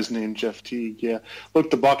 Even guys named Jeff Teague. Yeah, look,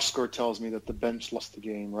 the box score tells me that the bench lost the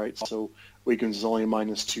game, right? So Wiggins is only a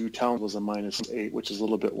 -2. Towns was a -8, which is a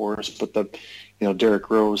little bit worse. But Derrick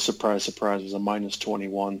Rose, surprise, surprise, was a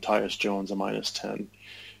 -21. Tyus Jones a -10.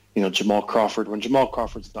 Jamal Crawford. When Jamal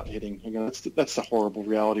Crawford's not hitting, that's the horrible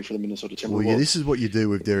reality for the Minnesota Timberwolves. Well, yeah, this is what you do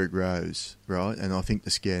with Derrick Rose, right? And I think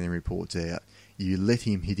the scouting report's out. You let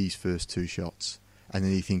him hit his first 2 shots, and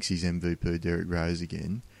then he thinks he's MVP Derrick Rose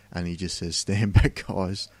again, and he just says, "Stand back,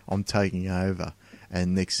 guys, I'm taking over."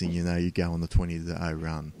 And next thing you know, you go on the 20-0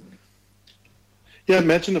 run. Yeah,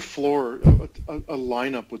 imagine a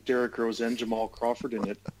lineup with Derrick Rose and Jamal Crawford in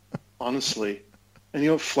it, honestly.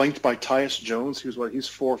 And, flanked by Tyus Jones, he's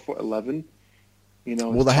 4'11".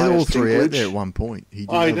 Well, they had all 3 out there at one point. He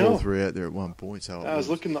did have all 3 out there at one point. So I was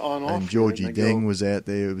looking on-off. And Georgie Deng was out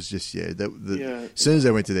there. It was just, as soon as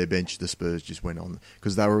they went to their bench, the Spurs just went on.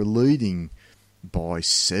 Because they were leading by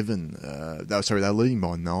 7. They were leading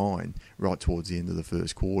by 9 right towards the end of the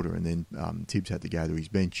first quarter. And then Tibbs had to go to his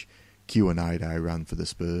bench. Q&A run for the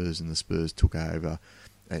Spurs, and the Spurs took over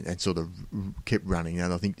and sort of kept running.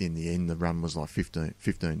 And I think in the end, the run was like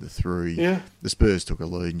 15-3. Yeah. The Spurs took a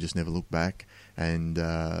lead and just never looked back. And,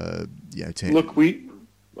 Look,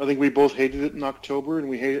 I think we both hated it in October, and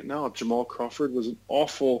we hate it now. Jamal Crawford was an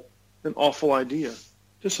awful idea.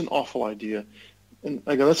 Just an awful idea. And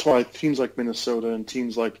that's why teams like Minnesota and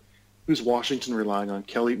teams like, who's Washington relying on?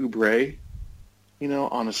 Kelly Oubre?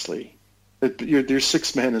 Honestly, your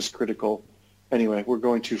 6 man is critical. Anyway, we're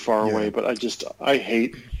going too far away, but I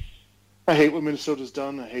hate what Minnesota's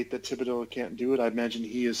done. I hate that Thibodeau can't do it. I imagine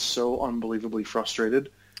he is so unbelievably frustrated,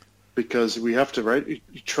 because we have to, right?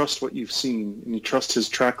 You trust what you've seen, and you trust his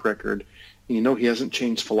track record, and he hasn't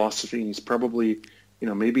changed philosophy, and he's probably,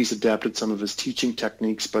 maybe he's adapted some of his teaching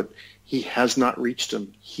techniques, but he has not reached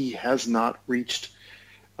him. He has not reached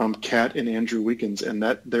Cat and Andrew Wiggins, and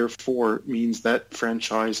that therefore means that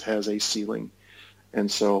franchise has a ceiling. And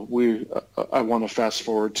so I want to fast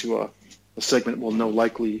forward to a segment we'll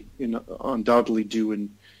likely, undoubtedly do in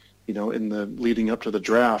the leading up to the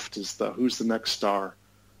draft, is who's the next star,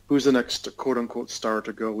 who's the next quote unquote star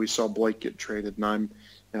to go. We saw Blake get traded, and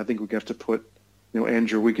I think we have to put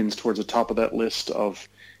Andrew Wiggins towards the top of that list of,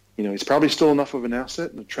 he's probably still enough of an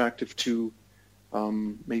asset and attractive to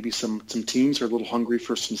maybe some teams are a little hungry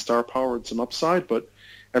for some star power and some upside, but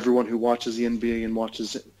everyone who watches the NBA and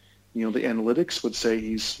watches the analytics would say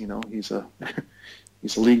he's a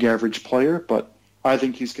league average player, but I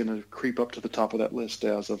think he's going to creep up to the top of that list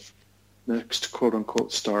as of next quote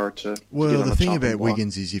unquote star to. Well, the thing about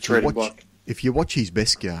Wiggins is if you watch his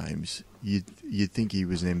best games, you'd think he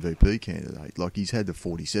was an MVP candidate. Like, he's had the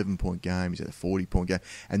 47-point game, he's had a 40-point game,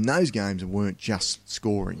 and those games weren't just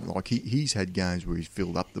scoring. Like, he's had games where he's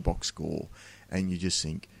filled up the box score, and you just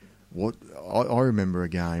think, I remember a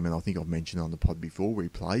game, and I think I've mentioned on the pod before, where he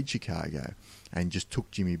played Chicago and just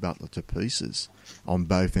took Jimmy Butler to pieces on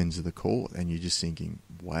both ends of the court, and you're just thinking,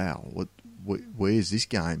 wow, where's this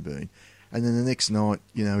game been? And then the next night,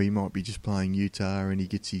 he might be just playing Utah and he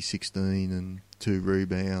gets his 16 and 2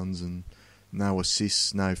 rebounds and no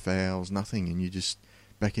assists, no fouls, nothing, and you're just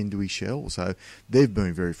back into his shell. So they've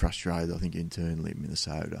been very frustrated, I think, internally in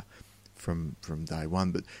Minnesota from day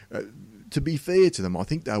one. But to be fair to them, I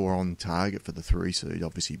think they were on target for the 3 seed,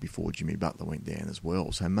 obviously, before Jimmy Butler went down as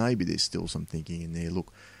well. So maybe there's still some thinking in there.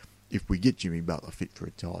 Look, if we get Jimmy Butler fit for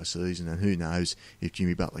an entire season, and who knows if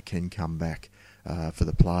Jimmy Butler can come back for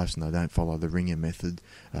the playoffs and they don't follow the ringer method,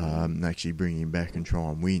 and actually bring him back and try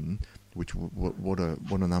and win, which what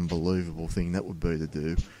an unbelievable thing that would be to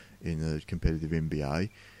do in a competitive NBA.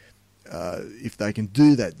 If they can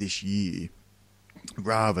do that this year,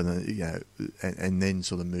 rather than and then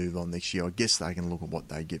sort of move on next year, I guess they can look at what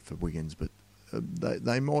they get for Wiggins, but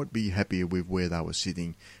they might be happier with where they were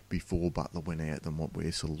sitting before Butler went out than what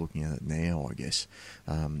we're sort of looking at it now, I guess.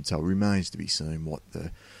 So it remains to be seen what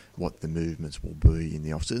the movements will be in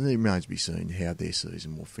the offseason. It remains to be seen how their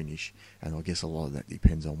season will finish, and I guess a lot of that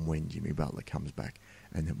depends on when Jimmy Butler comes back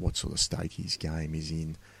and what sort of state his game is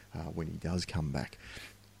in when he does come back.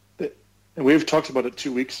 And we've talked about it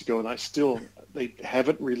 2 weeks ago, and they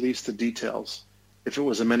haven't released the details, if it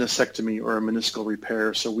was a meniscectomy or a meniscal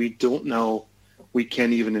repair, so we don't know. We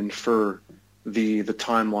can't even infer the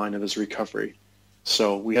timeline of his recovery.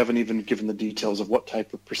 So we haven't even given the details of what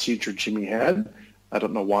type of procedure Jimmy had. I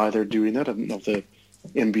don't know why they're doing that. I don't know if the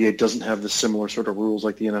NBA doesn't have the similar sort of rules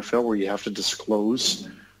like the NFL where you have to disclose,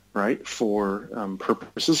 right, for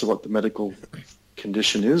purposes of what the medical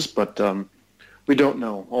condition is. But we don't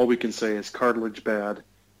know. All we can say is cartilage bad,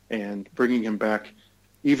 and bringing him back,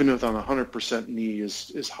 even with on a 100% knee,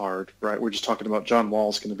 is hard, right? We're just talking about John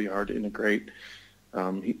Wall's going to be hard to integrate.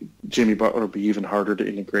 Jimmy Butler will be even harder to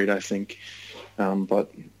integrate, I think.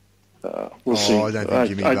 But we'll see. I don't think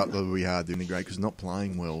Jimmy Butler will be hard to integrate because he's not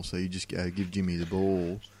playing well. So you just give Jimmy the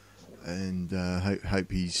ball and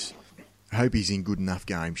hope he's in good enough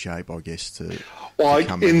game shape, I guess, to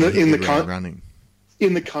come in the ground running.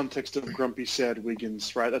 In the context of grumpy, sad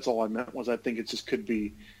Wiggins, right? That's all I meant. I think it just could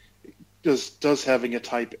be. Does having a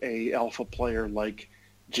type A alpha player like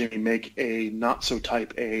Jimmy make a not so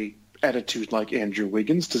type A attitude like Andrew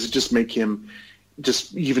Wiggins? Does it just make him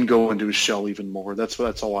just even go into his shell even more? That's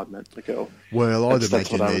all I meant to go. Well, I'd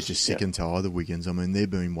imagine they're just sick and tired of Wiggins. I mean, they've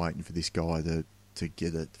been waiting for this guy to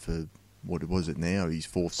get it for what was it now, his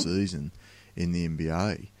 4th season in the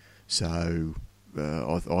NBA. So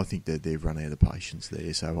I think that they've run out of patience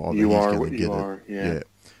there. So you are what you are. Yeah.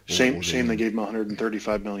 Shame they gave him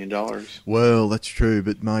 $135 million. Well, that's true,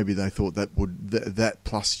 but maybe they thought that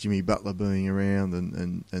plus Jimmy Butler being around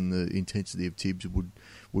and the intensity of Tibbs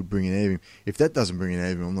would bring it out of him. If that doesn't bring it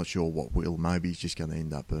out of him, I'm not sure what will. Maybe he's just going to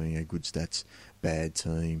end up being a good stats, bad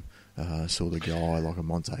team sort of guy, like a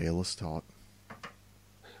Monte Ellis type.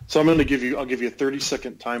 So I'll give you a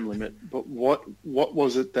 30-second time limit. But what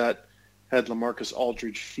was it that had LaMarcus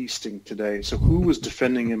Aldridge feasting today? So who was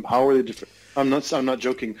defending him? How are they I'm not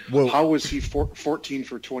joking. Well, how was he 14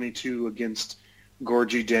 for 22 against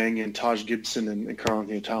Gorgie Dang and Taj Gibson and Karl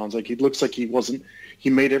Anthony Towns? Like, he looks like he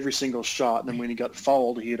made every single shot, and then when he got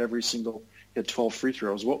fouled, he had 12 free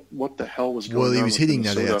throws. What the hell was going on? Well, he was hitting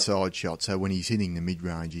that outside shot, so when he's hitting the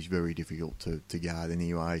mid-range, he's very difficult to guard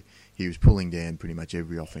anyway. He was pulling down pretty much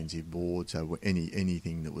every offensive board, so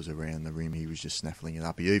anything that was around the rim, he was just snaffling it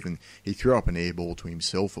up. He threw up an air ball to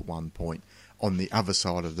himself at one point on the other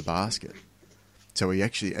side of the basket. So he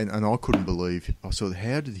actually, and I couldn't believe, I saw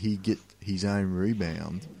how did he get his own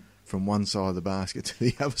rebound from one side of the basket to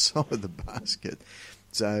the other side of the basket?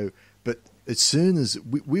 So, but as soon as,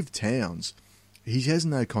 with Towns, he has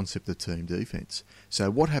no concept of team defense.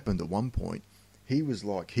 So what happened at one point, he was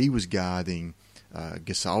guarding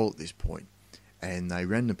Gasol at this point, and they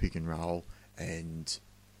ran the pick and roll, and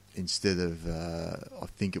instead of, I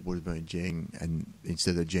think it would have been Jeng, and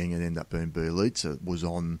instead of Jeng, it ended up being Bjelica, was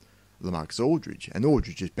on LaMarcus Aldridge, and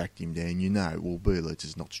Aldridge just backed him down. Bjelica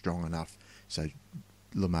is not strong enough, so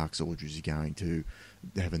LaMarcus Aldridge is going to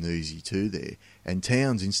have an easy 2 there. And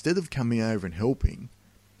Towns, instead of coming over and helping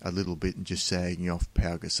a little bit and just sagging off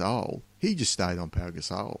Pau Gasol, he just stayed on Pau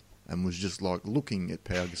Gasol and was just like looking at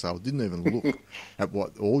Pau Gasol, didn't even look at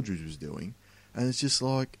what Aldridge was doing. And it's just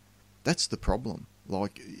like, that's the problem.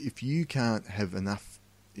 Like, if you can't have enough,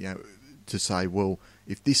 to say, well,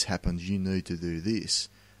 if this happens, you need to do this.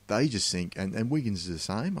 They just think, and Wiggins is the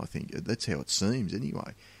same, I think. That's how it seems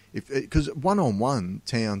anyway. Because one-on-one,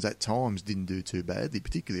 Towns at times didn't do too badly,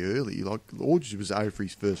 particularly early. Like, Aldridge was over for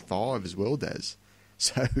his first 5 as well, Daz.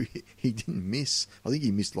 So he didn't miss. I think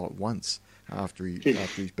he missed like once after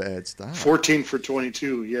his bad start. 14 for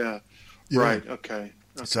 22, yeah. Right, okay.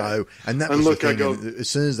 So, and that was the thing. As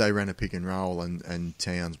soon as they ran a pick and roll and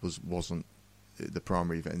Towns wasn't the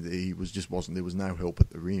primary event, wasn't. There was no help at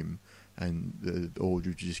the rim, and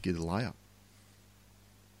Aldridge just get a layup.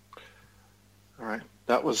 All right,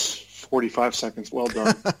 that was 45 seconds. Well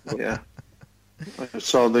done. Yeah.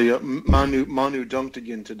 So the Manu dunked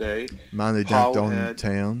again today. Manu dunked on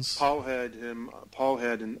Towns. Paul had an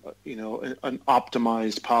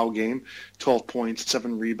optimized Paul game. 12 points,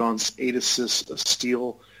 7 rebounds, 8 assists, a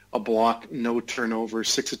steal, a block, no turnovers,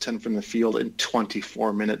 6 of 10 from the field in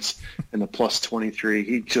 24 minutes, and a plus 23.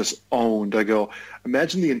 He just owned. I go,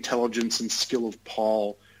 imagine the intelligence and skill of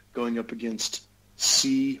Paul going up against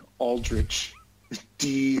C. Aldrich,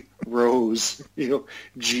 D. Rose,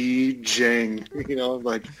 G. Jang,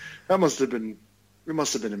 like that must have been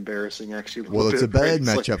embarrassing actually. Well, it's a bad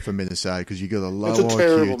matchup for Minnesota because you got a low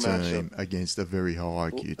IQ team against a very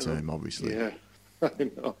high IQ team, obviously. Yeah,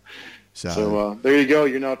 I know. So there you go.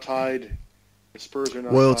 You're now tied. The Spurs are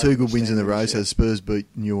now well, tied 2 good wins in a row. So Spurs beat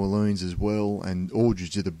New Orleans as well, and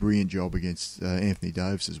Aldridge did a brilliant job against Anthony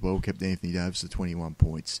Davis as well. Kept Anthony Davis to 21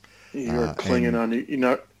 points. You're clinging on.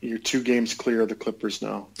 You're 2 games clear of the Clippers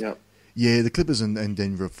now. Yeah. Yeah, the Clippers and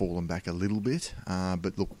Denver have fallen back a little bit,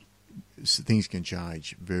 but look, things can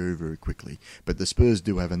change very, very quickly. But the Spurs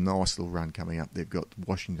do have a nice little run coming up. They've got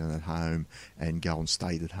Washington at home and Golden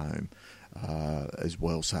State at home as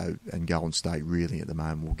well. So, and Golden State really at the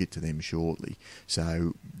moment, we'll get to them shortly.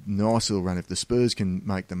 So, nice little run. If the Spurs can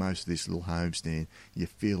make the most of this little homestand, you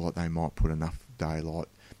feel like they might put enough daylight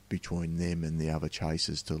between them and the other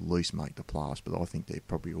chasers to at least make the playoffs, but I think they're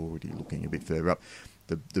probably already looking a bit further up.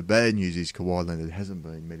 The bad news is Kawhi Leonard hasn't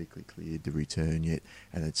been medically cleared to return yet,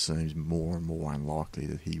 and it seems more and more unlikely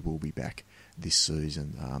that he will be back this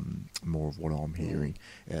season. More of what I'm hearing.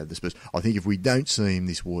 The Spurs. I think if we don't see him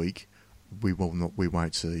this week, we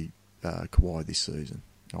won't see Kawhi this season.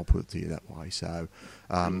 I'll put it to you that way. So,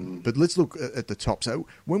 but let's look at the top. So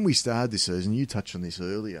when we started this season, you touched on this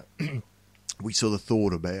earlier. We sort of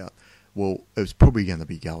thought about, well, it was probably going to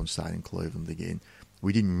be Golden State and Cleveland again.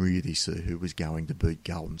 We didn't really see who was going to beat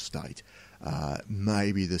Golden State.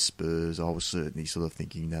 Maybe the Spurs. I was certainly sort of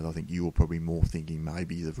thinking that. I think you were probably more thinking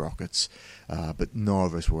maybe the Rockets. But neither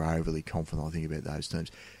of us were overly confident, I think, about those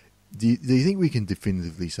teams. Do you think we can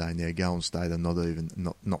definitively say now Golden State are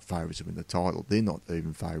not favourites to win the title? They're not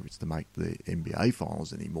even favourites to make the NBA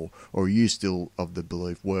Finals anymore? Or are you still of the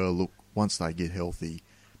belief, well, look, once they get healthy,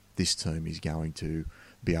 this team is going to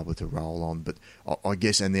be able to roll on? But I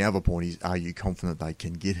guess, and the other point is, are you confident they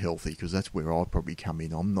can get healthy? Because that's where I'd probably come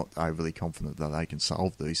in. I'm not overly confident that they can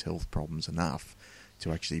solve these health problems enough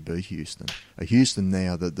to actually beat Houston. Are Houston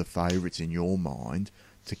now the favourites in your mind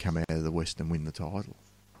to come out of the West and win the title?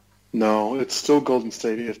 No, it's still Golden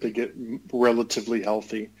State if they get relatively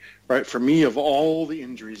healthy, right? For me, of all the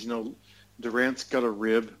injuries, Durant's got a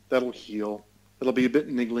rib. That'll heal. It'll be a bit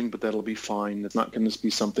niggling, but that'll be fine. It's not going to be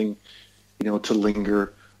something, to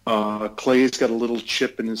linger. Clay's got a little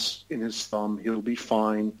chip in his thumb. He'll be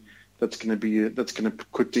fine. That's going to be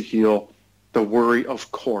quick to heal. The worry,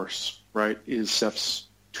 of course, right, is Steph's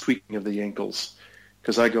tweaking of the ankles,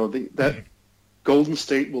 because I go that Golden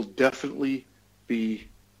State will definitely be.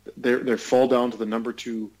 They fall down to the number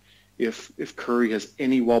 2. If Curry has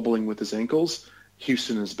any wobbling with his ankles,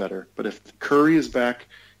 Houston is better. But if Curry is back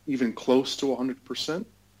even close to 100%,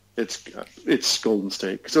 it's Golden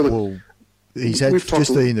State. So look, he's had,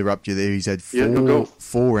 just to interrupt you there, he's had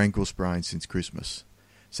four ankle sprains since Christmas.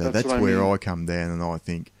 So that's where I come down, and I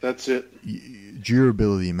think that's it.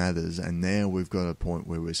 Durability matters, and now we've got a point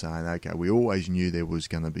where we're saying, okay, we always knew there was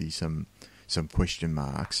going to be some question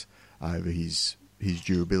marks over his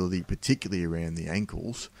durability, particularly around the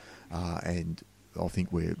ankles, and I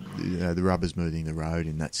think the rubber's meeting the road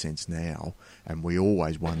in that sense now, and we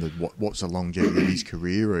always wondered what's the longevity of his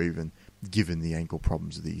career, even given the ankle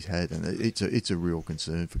problems that he's had, and it's a real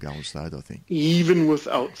concern for Golden State, I think. Even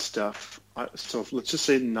without Steph, so let's just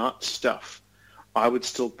say not Steph, I would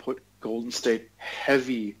still put Golden State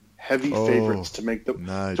heavy favorites to make the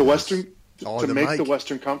Western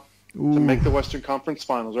Conference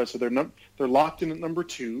Finals, right? So they're locked in at number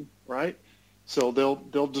 2, right? So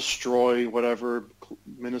they'll destroy whatever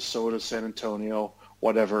Minnesota, San Antonio,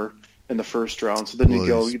 whatever in the first round. So then you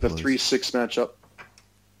go the 3-6 matchup.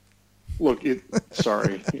 Look,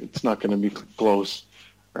 it's not going to be close,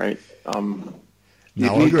 right? You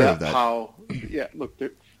need that. Look,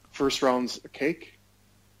 first round's a cake.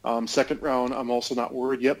 Second round, I'm also not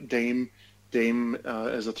worried. Yep, Dame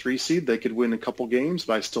as a 3 seed, they could win a couple games,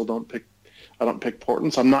 but I don't pick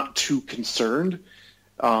Portland, so I'm not too concerned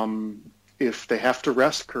if they have to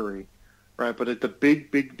rest Curry, right? But at the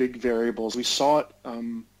big variables, we saw it.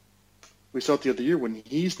 We saw it the other year when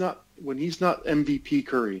he's not MVP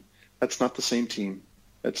Curry. That's not the same team.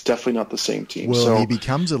 It's definitely not the same team. Well, so, he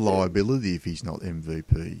becomes a liability if he's not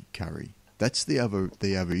MVP Curry. That's the other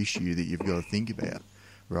issue that you've got to think about,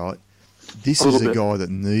 right? This is a guy that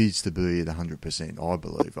needs to be at 100%, I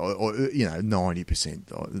believe, or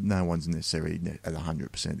 90%. No one's necessarily at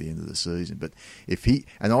 100% at the end of the season, but if he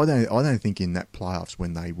and I don't think in that playoffs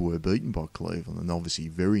when they were beaten by Cleveland and obviously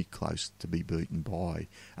very close to be beaten by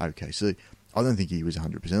OKC, I don't think he was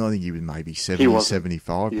 100%. I think he was maybe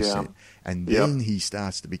 75%. Yeah. And then he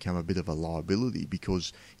starts to become a bit of a liability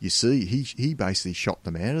because you see he basically shot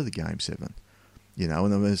them out of the Game 7. And I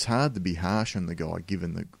mean, it's hard to be harsh on the guy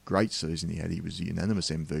given the great season he had. He was a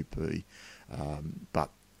unanimous MVP.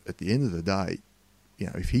 But at the end of the day,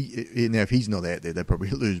 if he's not out there, they'll probably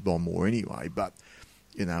lose by more anyway. But,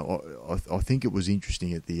 I think it was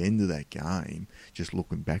interesting at the end of that game, just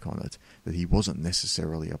looking back on it, that he wasn't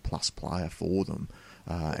necessarily a plus player for them.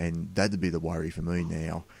 And that'd be the worry for me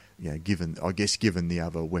now. Given the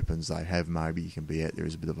other weapons they have, maybe you can be out there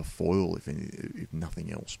as a bit of a foil, if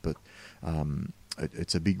nothing else. But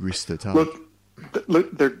it's a big risk to take.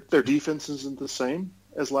 Look, their defense isn't the same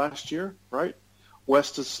as last year, right?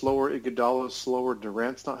 West is slower, Iguodala is slower,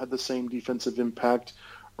 Durant's not had the same defensive impact,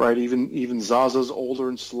 right? Even Zaza's older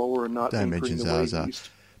and slower and not anchoring the way he used.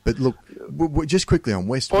 But look, just quickly on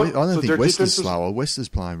West, I don't think West is slower. West is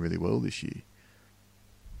playing really well this year.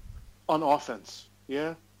 On offense,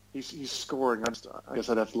 yeah. He's scoring. I guess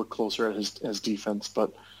I'd have to look closer at his defense,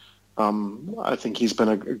 but I think he's been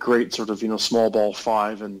a great sort of small ball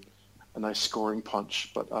 5 and a nice scoring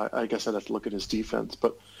punch. But I guess I'd have to look at his defense.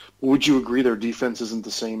 But would you agree their defense isn't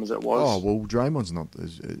the same as it was? Oh well, Draymond's not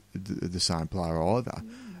the same player either,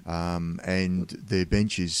 and their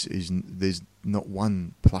bench is there's not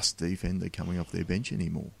one plus defender coming off their bench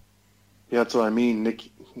anymore. Yeah, that's what I mean.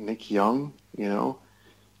 Nick Young,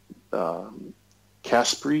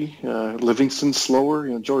 Caspery, Livingston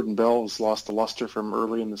slower. Jordan Bell has lost the luster from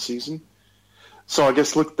early in the season. So I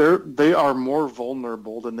guess they are more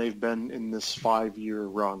vulnerable than they've been in this 5-year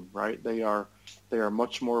run, right? They are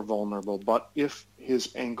much more vulnerable. But if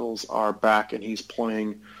his ankles are back and he's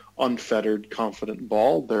playing unfettered, confident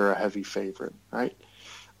ball, they're a heavy favorite, right?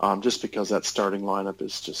 Just because that starting lineup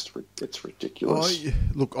is it's ridiculous.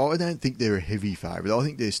 Look, I don't think they're a heavy favourite. I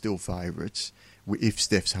think they're still favourites if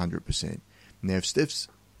Steph's 100%. Now, if Steph's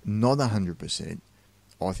not 100%,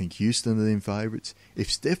 I think Houston are them favourites.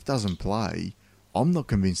 If Steph doesn't play, I'm not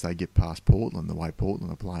convinced they get past Portland the way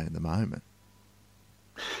Portland are playing at the moment.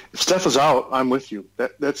 If Steph is out, I'm with you.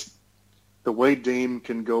 That's the way Dame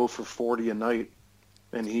can go for 40 a night,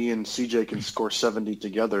 and he and CJ can score 70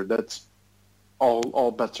 together. That's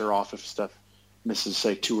all bets are off if Steph misses,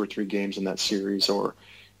 say, 2 or 3 games in that series, or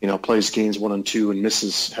plays games 1 and 2 and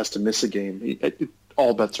has to miss a game.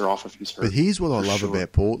 All bets are off if he's hurt. But here's what I love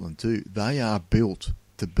about Portland too. They are built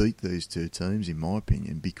to beat these two teams, in my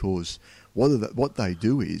opinion, because what they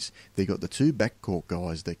do is they got the 2 backcourt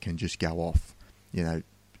guys that can just go off.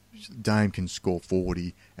 Dame can score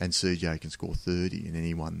 40 and CJ can score 30 in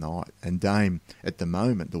any one night. And Dame, at the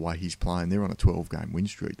moment, the way he's playing, they're on a 12-game win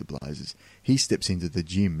streak, the Blazers. He steps into the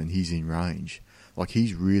gym and he's in range. Like,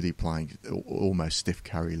 he's really playing almost Steph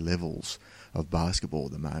Curry levels of basketball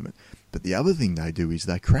at the moment. But the other thing they do is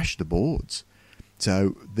they crash the boards.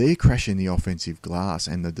 So they're crashing the offensive glass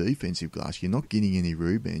and the defensive glass. You're not getting any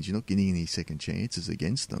rebounds. You're not getting any second chances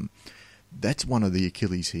against them. That's one of the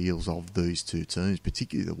Achilles heels of these two teams,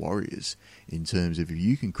 particularly the Warriors, in terms of if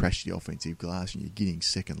you can crash the offensive glass and you're getting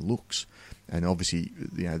second looks. And obviously,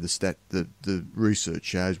 the research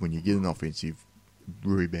shows when you get an offensive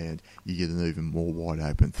rebound, you get an even more wide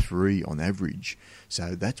open 3 on average.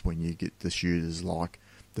 So that's when you get the shooters like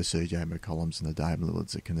the CJ McCollums and the Dame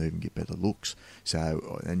Lillards that can even get better looks.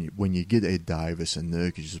 So, when you get Ed Davis and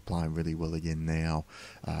Nurkic is playing really well again now,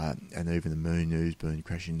 and even the Moon who's been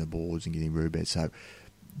crashing the boards and getting rebounds. So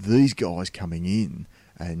these guys coming in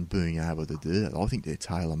and being able to do that, I think they're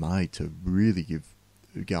tailor-made to really give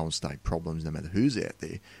Golden State problems no matter who's out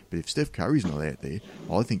there. But if Steph Curry's not out there,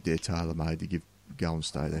 I think they're tailor-made to give Golden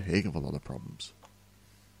State a heck of a lot of problems.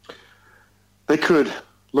 They could.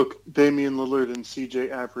 Look, Damian Lillard and CJ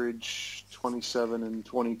average 27 and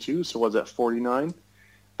 22, so what's that, 49?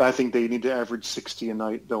 I think they need to average 60 a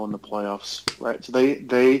night, though, in the playoffs, right? So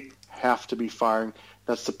they have to be firing.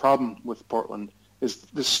 That's the problem with Portland. is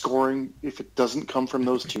the scoring. If it doesn't come from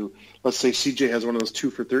those two, let's say CJ has one of those 2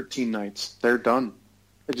 for 13 nights, they're done.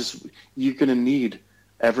 You're going to need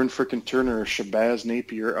Evan frickin' Turner, or Shabazz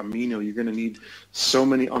Napier, Amino. You're going to need so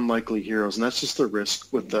many unlikely heroes, and that's just the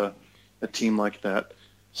risk with a team like that.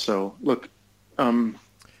 So, look, I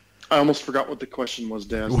almost forgot what the question was,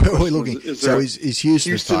 Dan. We're looking. Is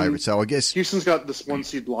Houston the favourite? So I guess Houston's got this 1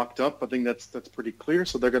 seed locked up. I think that's pretty clear.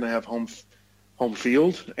 So they're going to have home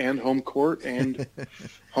field and home court and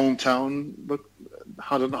hometown. Look,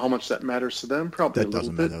 I don't know how much that matters to them. Probably that a little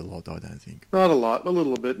bit. Doesn't matter a lot, I don't think. Not a lot, a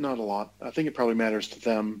little bit, not a lot. I think it probably matters to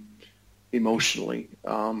them emotionally.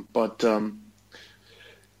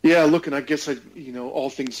 Yeah, look, and I guess all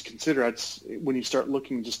things considered, when you start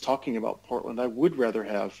looking, just talking about Portland, I would rather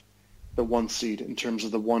have the 1 seed in terms of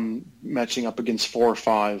the one matching up against 4 or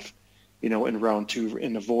 5, in round 2,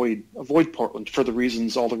 and avoid Portland for all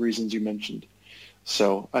the reasons you mentioned.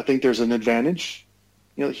 So I think there's an advantage.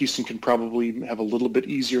 Houston can probably have a little bit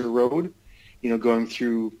easier road, going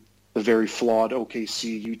through the very flawed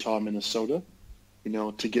OKC, Utah, Minnesota,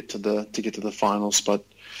 to get to the finals. But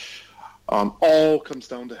all comes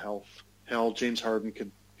down to health. Hell, James Harden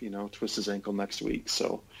could, twist his ankle next week.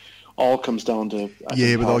 So all comes down to I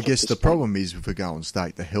guess the problem is for Golden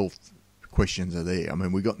State, the health questions are there. I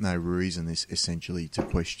mean, we've got no reason essentially to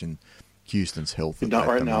question Houston's health at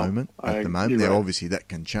the moment. Now, obviously, that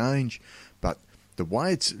can change, but the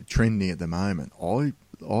way it's trending at the moment, I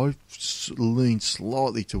lean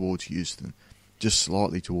slightly towards Houston, just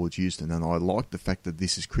slightly towards Houston, and I like the fact that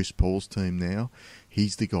this is Chris Paul's team now.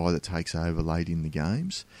 He's the guy that takes over late in the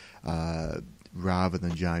games, rather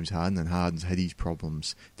than James Harden, and Harden's had his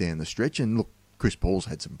problems down the stretch. And look, Chris Paul's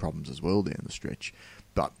had some problems as well down the stretch.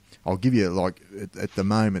 But I'll give you, at the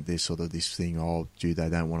moment, there's sort of this thing, they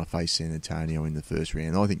don't want to face San Antonio in the first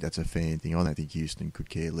round. I think that's a fan thing. I don't think Houston could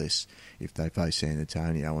care less if they face San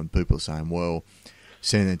Antonio. And people are saying, well,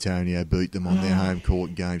 San Antonio beat them on their home court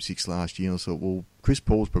in Game 6 last year. And I thought, well, Chris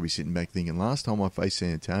Paul's probably sitting back thinking, last time I faced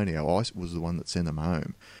San Antonio, I was the one that sent them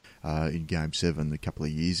home in Game 7 a couple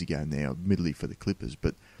of years ago now, admittedly for the Clippers.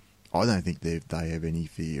 But I don't think they have any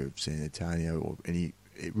fear of San Antonio or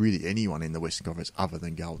anyone in the Western Conference other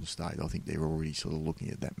than Golden State. I think they're already sort of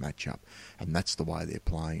looking at that matchup, and that's the way they're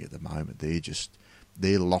playing at the moment.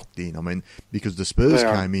 They're locked in. I mean, because the Spurs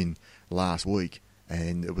came in last week,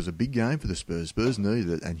 and it was a big game for the Spurs. Spurs needed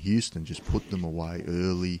it, and Houston just put them away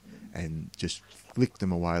early and just flicked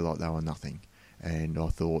them away like they were nothing. And I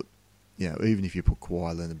thought, even if you put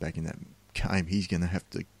Kawhi Leonard back in that game, he's going to have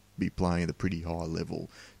to be playing at a pretty high level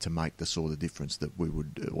to make the sort of difference that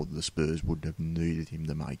the Spurs would have needed him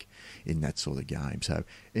to make in that sort of game. So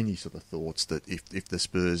any sort of thoughts that if the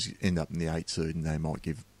Spurs end up in the 8th seed and they might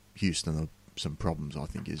give Houston some problems, I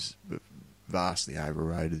think is vastly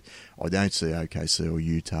overrated. I don't see OKC or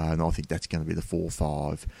Utah, and I think that's going to be the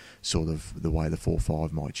 4-5, sort of the way the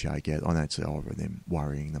 4-5 might shake out. I don't see either of them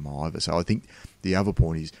worrying them either. So I think the other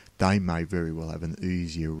point is they may very well have an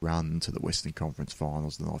easier run to the Western Conference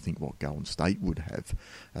Finals than I think what Golden State would have.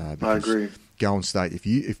 I agree. Golden State,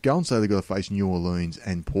 if Golden State have got to face New Orleans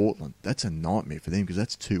and Portland, that's a nightmare for them because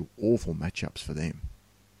that's 2 awful matchups for them.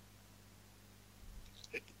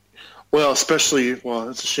 Well, it's a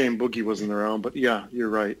shame Boogie wasn't around, but yeah, you're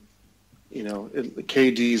right.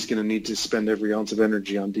 KD is going to need to spend every ounce of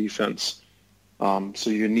energy on defense. So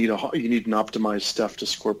you need an optimized Steph to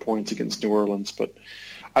score points against New Orleans. But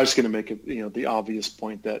I was going to make it, the obvious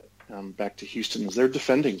point that back to Houston is they're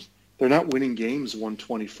defending. They're not winning games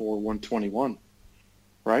 124, 121,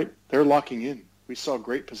 right? They're locking in. We saw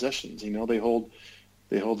great possessions. They hold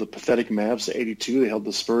the pathetic Mavs to 82. They held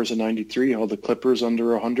the Spurs to 93. They held the Clippers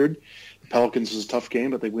under 100. The Pelicans was a tough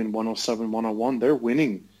game, but they win 107-101. They're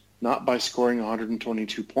winning not by scoring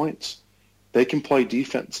 122 points. They can play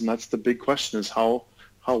defense, and that's the big question: is how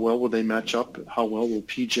well will they match up? How well will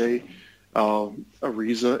PJ,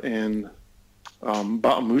 Ariza, and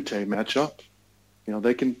Baamute match up?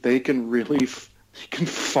 They can really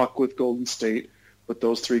fuck with Golden State with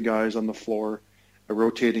those 3 guys on the floor,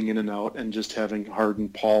 rotating in and out, and just having Harden,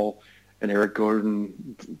 Paul, and Eric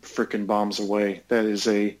Gordon frickin' bombs away.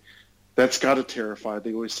 That's got to terrify.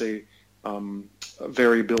 They always say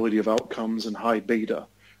variability of outcomes and high beta,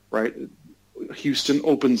 right? Houston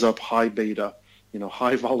opens up high beta,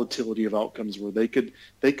 high volatility of outcomes where they could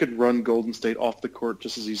run Golden State off the court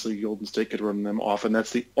just as easily as Golden State could run them off, and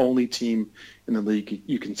that's the only team in the league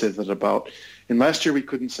you can say that about. And last year we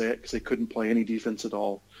couldn't say it because they couldn't play any defense at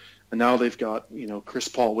all. And now they've got, Chris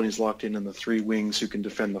Paul when he's locked in, and the 3 wings who can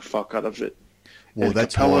defend the fuck out of it. Well, and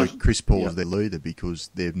that's Capella, why Chris Paul is their leader, because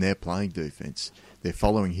they're now playing defense. They're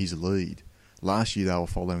following his lead. Last year they were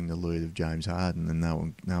following the lead of James Harden, and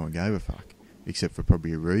no one gave a fuck, except for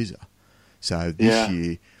probably Ariza. So this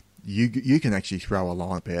year, you can actually throw a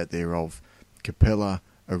lineup out there of Capella,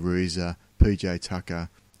 Ariza, PJ Tucker,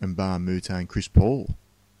 and Bar Mute and Chris Paul.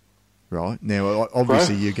 Right? Now,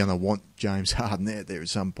 obviously, you're going to want James Harden out there at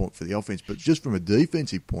some point for the offense, but just from a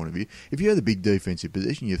defensive point of view, if you had a big defensive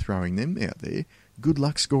position, you're throwing them out there. Good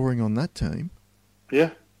luck scoring on that team. Yeah,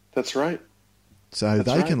 that's right. So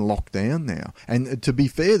they can lock down now. And to be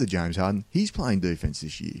fair to James Harden, he's playing defense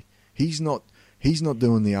this year. He's not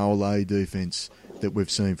doing the Ole defense that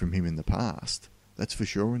we've seen from him in the past. That's for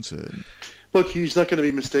sure and certain. Look, he's not going to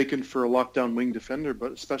be mistaken for a lockdown wing defender,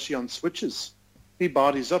 but especially on switches. He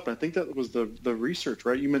bodies up, and I think that was the research,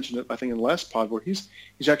 right? You mentioned it, I think, in the last pod, where he's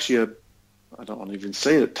actually I don't want to even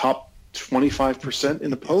say it, top 25%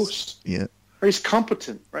 in the post. Yeah. He's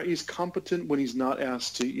competent, right? He's competent when he's not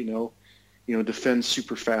asked to, defend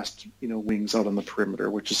super fast, wings out on the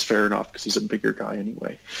perimeter, which is fair enough because he's a bigger guy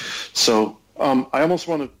anyway. So I'm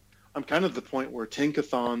kind of the point where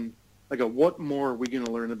Tankathon, what more are we going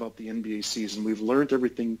to learn about the NBA season? We've learned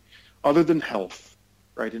everything other than health,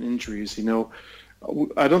 right, and injuries.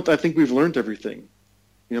 I think we've learned everything.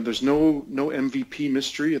 There's no MVP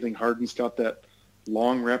mystery. I think Harden's got that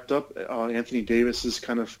long wrapped up. Anthony Davis has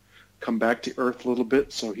kind of come back to earth a little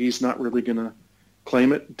bit, so he's not really going to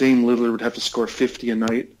claim it. Dame Lillard would have to score 50 a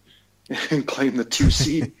night and claim the 2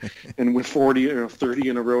 seed and win 40 or 30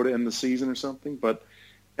 in a row to end the season or something. But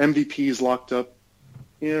MVP is locked up.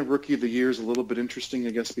 Yeah, Rookie of the Year is a little bit interesting,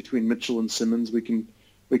 I guess, between Mitchell and Simmons. We can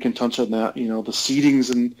touch on that. The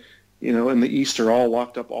seedings in the East are all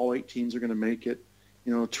locked up. All 8 teams are going to make it.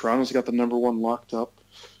 Toronto's got the number 1 locked up.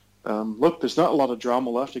 Look, there's not a lot of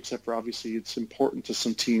drama left, except for obviously it's important to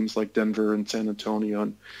some teams like Denver and San Antonio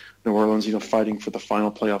and New Orleans, fighting for the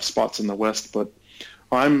final playoff spots in the West. But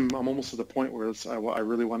I'm almost at the point where I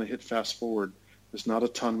really want to hit fast forward. There's not a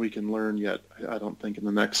ton we can learn yet, I don't think, in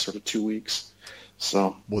the next sort of 2 weeks.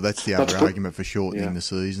 So, well, that's the other argument for shortening the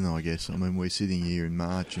season, I guess. I mean, we're sitting here in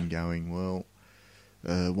March and going, well,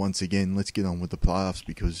 once again, let's get on with the playoffs,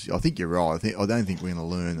 because I think you're right. I don't think we're going to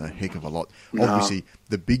learn a heck of a lot. No. Obviously,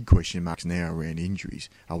 the big question marks now around injuries.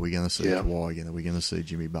 Are we going to see Kawhi again? Are we going to see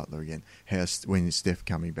Jimmy Butler again? When is Steph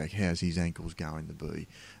coming back? How's his ankles going to be?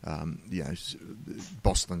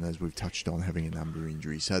 Boston, as we've touched on, having a number of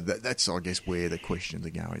injuries. So that's, I guess, where the questions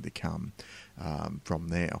are going to come from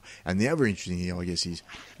now. And the other interesting thing, I guess, is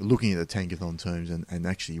looking at the Tankathon teams and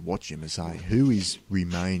actually watching them and saying who is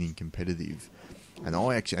remaining competitive.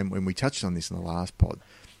 And when we touched on this in the last pod,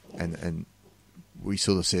 and we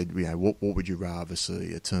sort of said, what would you rather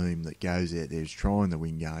see? A team that goes out there, is trying to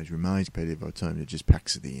win games, remains competitive, or a team that just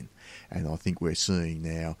packs it in? And I think we're seeing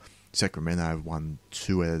now Sacramento have won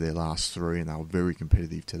 2 out of their last 3, and they were very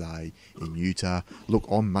competitive today in Utah. Look,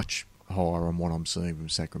 I'm much higher on what I'm seeing from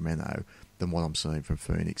Sacramento than what I'm seeing from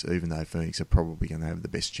Phoenix, even though Phoenix are probably going to have the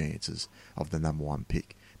best chances of the number 1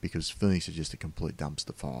 pick, because Phoenix are just a complete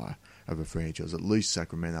dumpster fire of a franchise. At least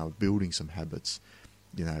Sacramento are building some habits.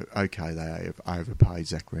 Okay, they have overpaid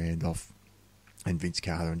Zach Randolph and Vince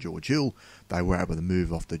Carter and George Hill. They were able to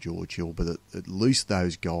move off the George Hill, but at least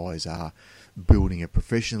those guys are building a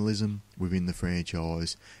professionalism within the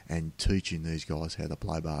franchise and teaching these guys how to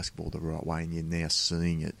play basketball the right way, and you're now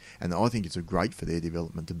seeing it. And I think it's great for their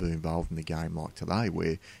development to be involved in a game like today,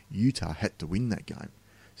 where Utah had to win that game.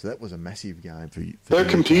 So that was a massive game for they're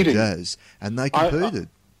competing. Jazz, and they competed.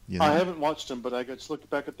 I haven't watched them, but I just looked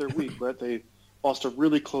back at their week. Right, they lost a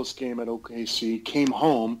really close game at OKC, came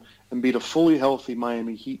home and beat a fully healthy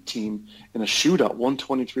Miami Heat team in a shootout,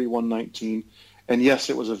 123-119. And yes,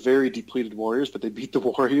 it was a very depleted Warriors, but they beat the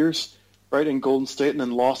Warriors, right, in Golden State, and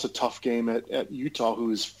then lost a tough game at Utah, who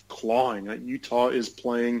is clawing. Utah is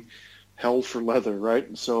playing hell for leather, right?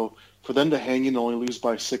 And so for them to hang in and only lose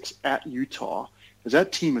by 6 at Utah, because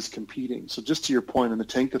that team is competing. So just to your point in the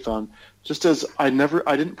Tankathon, just as I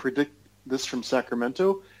didn't predict this from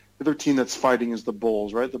Sacramento, the other team that's fighting is the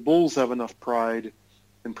Bulls, right? The Bulls have enough pride,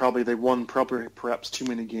 and they won perhaps too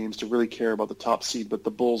many games to really care about the top seed, but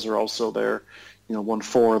the Bulls are also there, won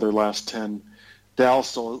 4 of their last 10.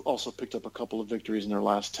 Dallas also picked up a couple of victories in their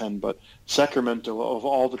last 10, but Sacramento, of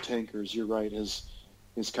all the tankers, you're right, has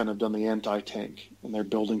kind of done the anti-tank, and they're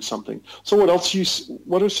building something. So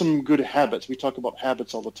what are some good habits? We talk about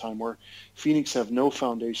habits all the time, where Phoenix have no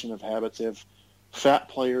foundation of habits. They have fat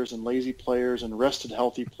players and lazy players and rested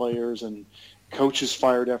healthy players and coaches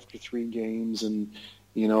fired after 3 games, and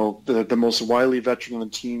the most wily veteran on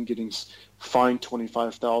the team getting fined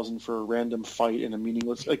 $25,000 for a random fight in a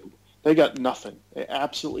meaningless. They got nothing. They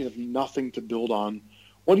absolutely have nothing to build on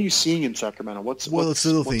What are you seeing in Sacramento? It's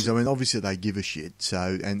little things. I mean, obviously they give a shit.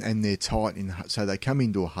 So and they're tight so they come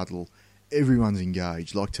into a huddle. Everyone's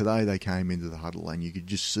engaged. Like today, they came into the huddle, and you could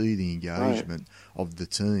just see the engagement of the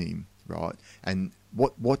team, right? And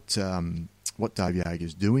what Dave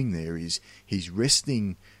Yeager's doing there is he's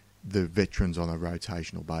resting the veterans on a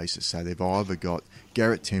rotational basis. So they've either got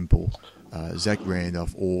Garrett Temple, Zach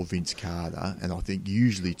Randolph, or Vince Carter, and I think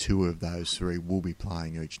usually two of those three will be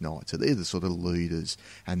playing each night. So they're the sort of leaders,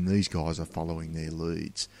 and these guys are following their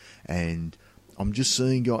leads. And I'm just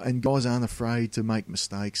seeing guys aren't afraid to make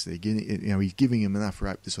mistakes. They're getting, he's giving them enough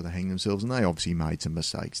rope to sort of hang themselves, and they obviously made some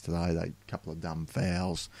mistakes today. They a couple of dumb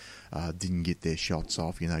fouls, didn't get their shots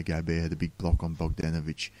off. Gobert had a big block on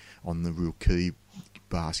Bogdanovic on the real key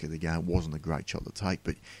basket of the game. It wasn't a great shot to take,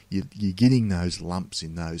 but you're getting those lumps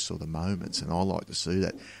in those sort of moments, and I like to see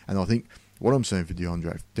that. And I think what I'm seeing for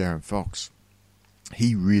Darren Fox,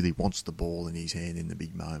 he really wants the ball in his hand in the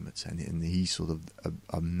big moments, and he's sort of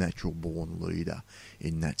a natural-born leader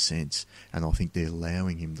in that sense, and I think they're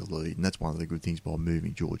allowing him to lead, and that's one of the good things by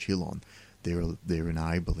moving George Hill on. They're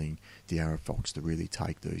enabling De'Aaron Fox to really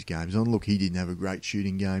take those games. And look, he didn't have a great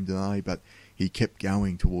shooting game today, but he kept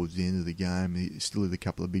going towards the end of the game. He still had a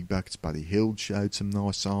couple of big buckets, but he showed some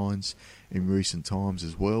nice signs in recent times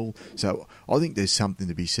as well. So I think there's something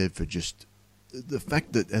to be said for just the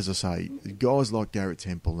fact that, as I say, guys like Garrett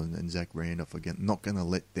Temple and Zach Randolph are not going to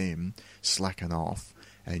let them slacken off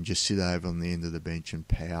and just sit over on the end of the bench and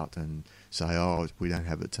pout and say, oh, we don't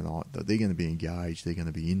have it tonight. But they're going to be engaged. They're going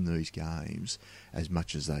to be in these games as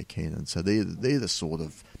much as they can. And so they're the sort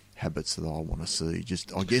of habits that I want to see.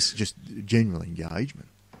 Just general engagement.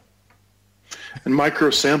 And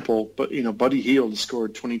micro sample, but Buddy Hield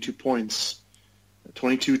scored 22 points,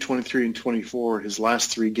 22, 23, and 24 his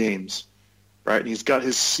last three games, right? And he's got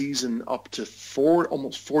his season up to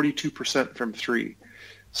almost 42% from three.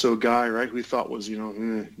 So a guy, right, who we thought was,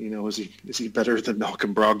 is he better than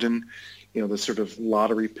Malcolm Brogdon, the sort of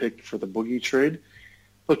lottery pick for the Boogie trade?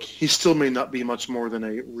 Look, he still may not be much more than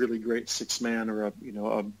a really great six-man or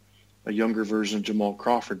a younger version of Jamal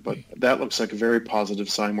Crawford, but that looks like a very positive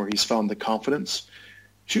sign where he's found the confidence,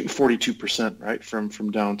 shooting 42%, right,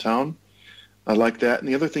 from downtown. I like that. And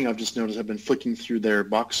the other thing I've just noticed, I've been flicking through their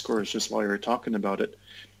box scores just while you were talking about it,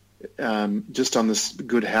 just on this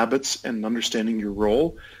good habits and understanding your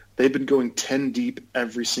role. They've been going 10 deep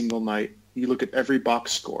every single night. You look at every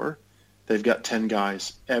box score, they've got 10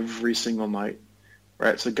 guys every single night,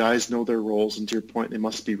 right? So guys know their roles, and to your point, they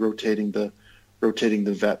must be rotating the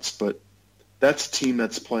vets. But that's a team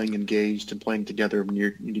that's playing engaged and playing together when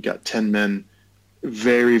you got 10 men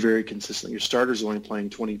very, very consistent. Your starters are only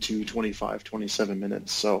playing 22, 25, 27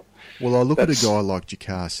 minutes. So, well, I look at a guy like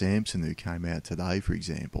Jakar Sampson who came out today, for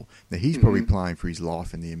example. Now, he's probably playing for his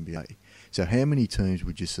life in the NBA. So how many teams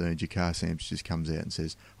would you see Jakar Sampson just comes out and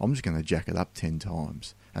says, I'm just going to jack it up 10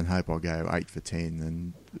 times and hope I go 8 for 10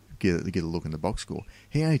 and get a look in the box score?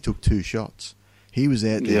 He only took 2 shots. He was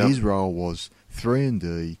out there. Yeah. His role was 3 and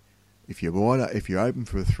D. If you're open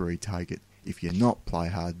for a 3, take it. If you're not, play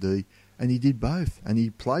hard D. And he did both, and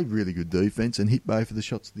he played really good defence and hit both of the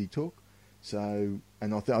shots that he took. So,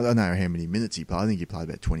 and I don't know how many minutes he played. I think he played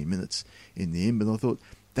about 20 minutes in the end. But I thought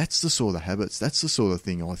that's the sort of habits, that's the sort of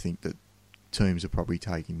thing I think that teams are probably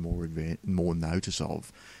taking more notice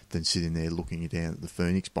of than sitting there looking down at the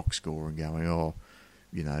Phoenix box score and going, oh,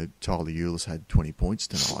 Tyler Eulis had 20 points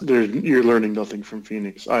tonight. You're learning nothing from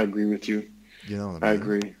Phoenix. I agree with you. You know what I mean? I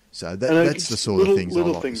agree. So that's the sort of things I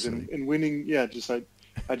like things to see. And winning, yeah.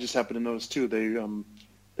 I just happened to notice too.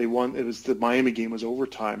 They won. It was the Miami game was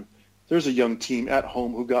overtime. There's a young team at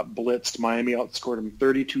home who got blitzed. Miami outscored them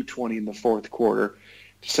 32-20 in the fourth quarter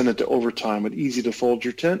to send it to overtime. But easy to fold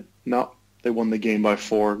your tent? No, they won the game by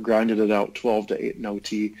 4, grinded it out 12-8 in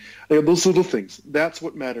OT. Those little things. That's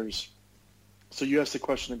what matters. So you asked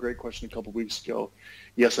a great question a couple weeks ago.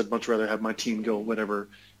 Yes, I'd much rather have my team go whatever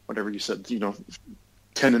you said.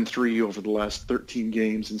 10-3 over the last 13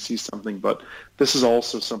 games and see something, but this is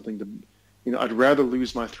also something to, I'd rather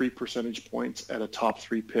lose my 3 percentage points at a top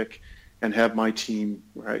 3 pick and have my team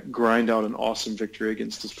grind out an awesome victory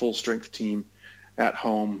against this full strength team at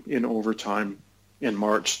home in overtime in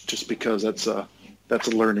March, just because that's a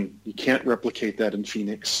learning. You can't replicate that in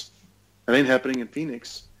Phoenix. That ain't happening in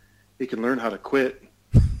Phoenix. You can learn how to quit.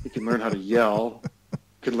 You can learn how to yell. You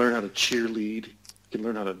can learn how to cheerlead. You can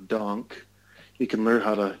learn how to dunk. You can learn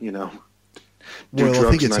how to, do drugs I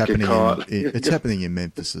think it's and not happening. Get caught. It's happening in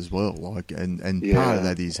Memphis as well. And part of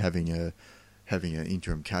that is having having an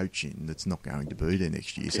interim coach in that's not going to be there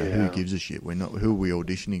next year. So Yeah. who gives a shit? We're not. Who are we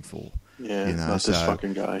auditioning for? Yeah, You know, not this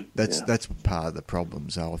fucking guy. That's part of the problem.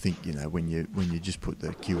 So I think when you just put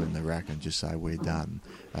the cue in the rack and just say we're done,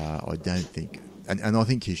 I don't think, and I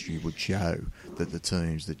think history would show that the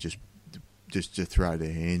teams that just to throw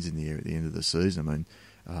their hands in the air at the end of the season, I mean,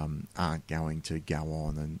 aren't going to go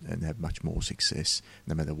on and have much more success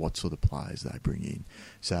no matter what sort of players they bring in.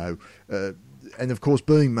 So, and of course,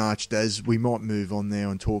 being March as we might move on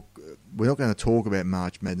now and talk. We're not going to talk about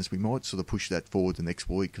March Madness. We might sort of push that forward to next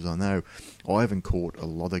week because I know I haven't caught a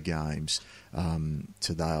lot of games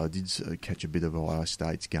today. I did catch a bit of Ohio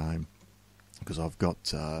State's game because I've got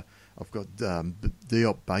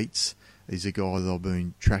Diop Bates. He's a guy that I've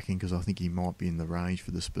been tracking because I think he might be in the range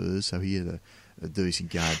for the Spurs. So he had a decent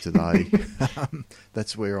game today.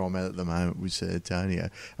 That's where I'm at the moment with San Antonio.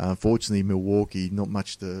 Unfortunately, Milwaukee, not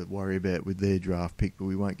much to worry about with their draft pick, but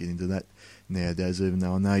we won't get into that nowadays, even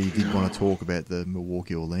though I know you did want to talk about the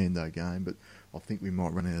Milwaukee-Orlando game, but I think we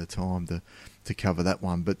might run out of time to cover that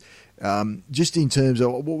one. But just in terms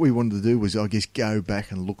of what we wanted to do was, I guess, go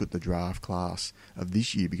back and look at the draft class of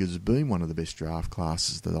this year because it's been one of the best draft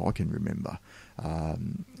classes that I can remember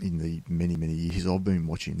in the many, many years I've been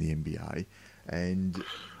watching the NBA. And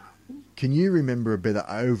can you remember a better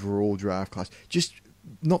overall draft class? Just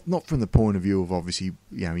not from the point of view of obviously,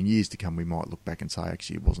 in years to come we might look back and say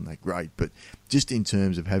actually it wasn't that great, but just in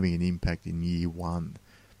terms of having an impact in year one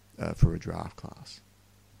for a draft class.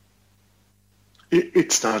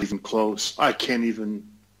 It's not even close. I can't even,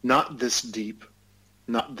 not this deep,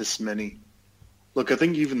 not this many. Look, I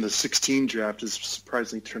think even the 16 draft is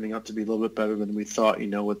surprisingly turning out to be a little bit better than we thought,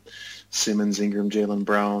 with Simmons, Ingram, Jaylen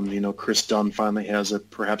Brown. Chris Dunn finally has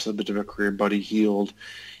perhaps a bit of a career. Buddy Hield.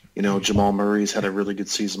 Jamal Murray's had a really good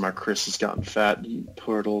season. Mark Chris has gotten fat.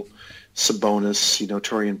 Pirtle, Sabonis,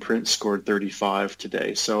 Taurean Prince scored 35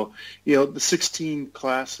 today. So, the 16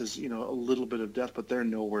 class is, a little bit of depth, but they're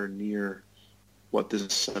nowhere near what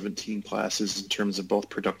this 17 class is in terms of both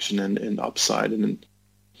production and upside. And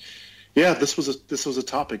yeah, this was a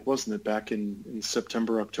topic, wasn't it, back in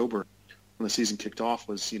September, October, when the season kicked off,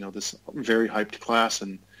 was, this very hyped class.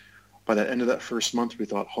 And by the end of that first month, we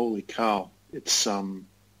thought, holy cow, it's,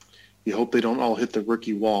 you hope they don't all hit the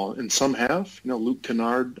rookie wall. And some have. Luke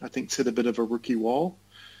Kennard, I think, hit a bit of a rookie wall.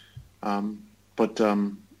 But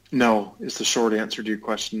no is the short answer to your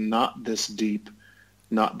question. Not this deep,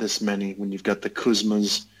 not this many, when you've got the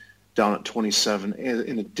Kuzmas down at 27,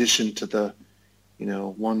 in addition to the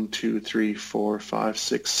 1, 2, 3, 4, 5,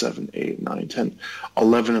 6, 7, 8, 9, 10,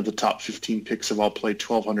 11 of the top 15 picks have all played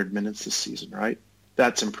 1,200 minutes this season, right?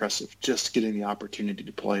 That's impressive, just getting the opportunity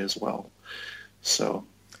to play as well. So,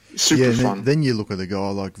 super fun. Then you look at a guy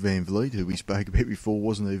like Van Vliet, who we spoke about before,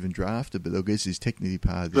 wasn't even drafted, but I guess is technically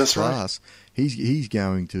part of this class. Right. He's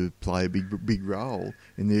going to play a big role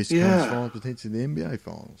in this conference finals, potentially the NBA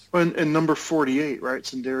finals. And number 48, right,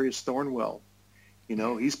 Sindarius Thornwell.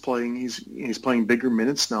 He's playing bigger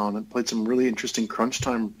minutes now and played some really interesting crunch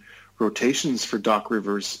time rotations for Doc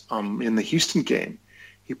Rivers in the Houston game.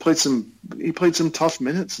 He played some tough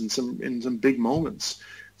minutes in some big moments.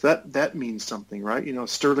 So that means something, right?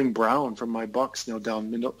 Sterling Brown from my Bucks, down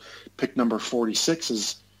middle, pick number 46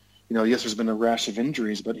 is, yes, there's been a rash of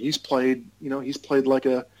injuries, but he's played like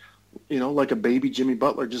a baby Jimmy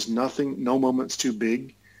Butler, just nothing, no moments too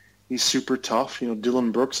big. He's super tough.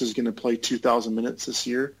 Dylan Brooks is going to play 2,000 minutes this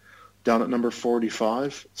year down at number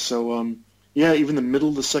 45. So, even the middle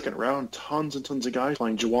of the second round, tons and tons of guys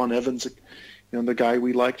playing. Juwan Evans, the guy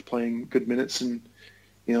we liked, playing good minutes, and,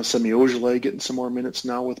 Semi Ojeleye getting some more minutes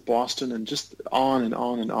now with Boston, and just on and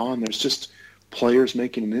on and on. There's just players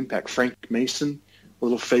making an impact. Frank Mason, a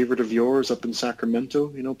little favorite of yours up in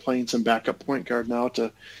Sacramento, playing some backup point guard now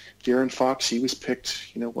to De'Aaron Fox. He was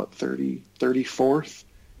picked, 34th.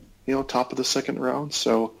 Top of the second round.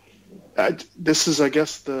 So this is, I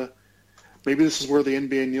guess, maybe this is where the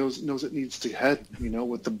NBA knows it needs to head.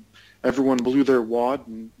 With everyone blew their wad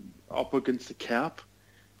and up against the cap,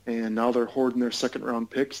 and now they're hoarding their second round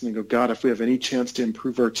picks, and they go, God, if we have any chance to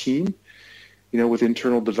improve our team, with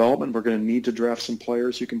internal development, we're going to need to draft some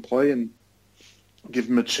players who can play and give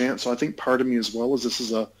them a chance. So I think part of me as well is this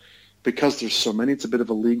is because there's so many, it's a bit of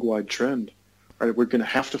a league-wide trend. Right? We're going to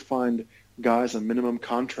have to find guys on minimum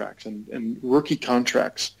contracts and rookie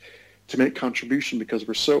contracts to make contribution, because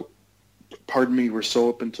we're so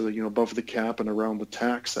up into the above the cap and around the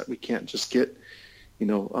tax that we can't just get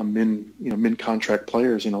min contract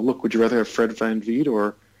players. Look, would you rather have Fred VanVleet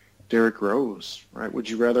or Derrick Rose, right? Would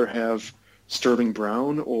you rather have Sterling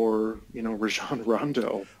Brown or Rajon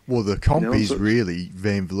Rondo? Well, the comp is really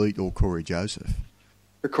VanVleet or Corey Joseph.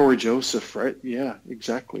 Or Corey Joseph, right? Yeah,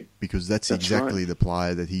 exactly. Because that's exactly right. the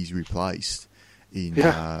player that he's replaced in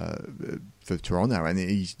for Toronto, and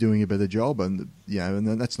he's doing a better job. And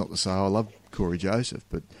and that's not to say I love Corey Joseph,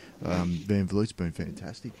 but Van Vloot's been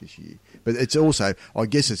fantastic this year. But it's also, I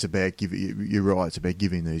guess, it's about giving. You're right. It's about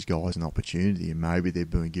giving these guys an opportunity, and maybe they're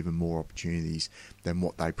being given more opportunities than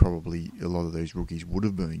what they probably a lot of these rookies would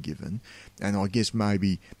have been given. And I guess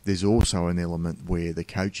maybe there's also an element where the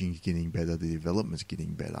coaching's getting better, the development's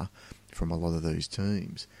getting better from a lot of these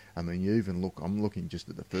teams. I mean, you even look. I'm looking just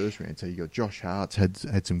at the first round. So you got Josh Hart's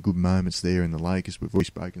had some good moments there in the Lakers. We've already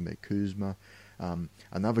spoken about Kuzma.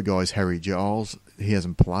 Another guy's Harry Giles. He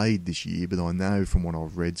hasn't played this year, but I know from what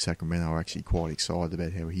I've read, Sacramento are actually quite excited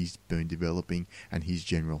about how he's been developing and his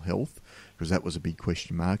general health, because that was a big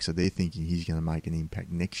question mark. So they're thinking he's going to make an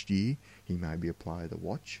impact next year. He may be a player to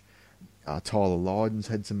watch. Tyler Lydon's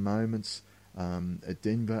had some moments at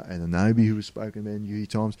Denver, and Anunoby, who was spoken about a few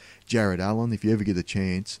times. Jared Allen, if you ever get a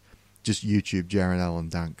chance, just YouTube Jared Allen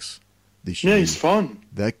dunks this year. Yeah, he's fun.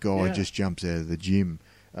 That guy just jumps out of the gym.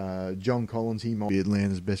 John Collins, he might be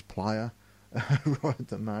Atlanta's best player right at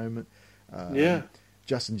the moment.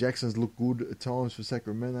 Justin Jackson's looked good at times for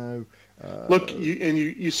Sacramento. Look,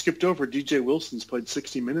 you skipped over DJ Wilson's played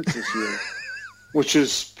 60 minutes this year, which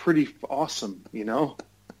is pretty awesome,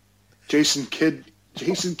 Jason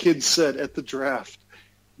Kidd said at the draft,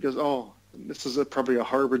 he goes, "Oh, this is probably a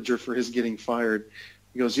harbinger for his getting fired."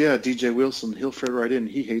 He goes, "Yeah, DJ Wilson, he'll fit right in.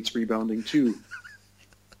 He hates rebounding too."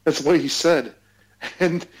 That's what he said.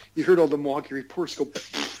 And you heard all the Milwaukee reports go,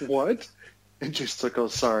 "What?" And just like, "Oh,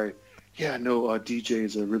 sorry. Yeah, no, DJ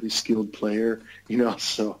is a really skilled player,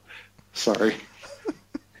 so sorry."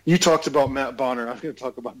 You talked about Matt Bonner. I'm going to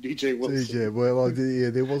talk about DJ Wilson. TJ, well,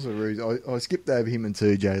 there was a reason. I skipped over him and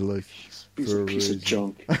TJ Leaf. He's a piece of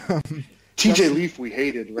junk. TJ Leaf we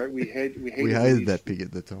hated, right? We hated that pick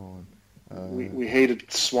at the time. We hated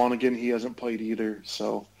Swanigan. He hasn't played either.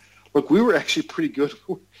 So, look, we were actually pretty good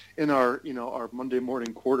in our Monday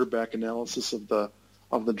morning quarterback analysis of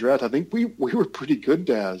the draft. I think we were pretty good,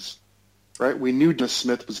 Daz. Right? We knew Dennis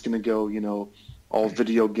Smith was going to go, all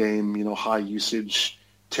video game, high usage,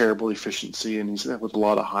 terrible efficiency, and he's with a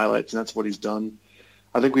lot of highlights, and that's what he's done.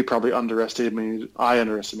 I think we probably underestimated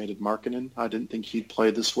Markkanen. I didn't think he'd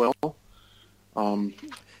play this well.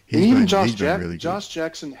 Josh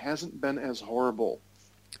Jackson hasn't been as horrible,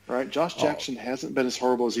 right? Josh Jackson hasn't been as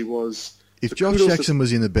horrible as he was. If Josh Jackson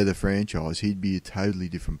was in a better franchise, he'd be a totally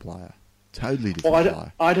different player.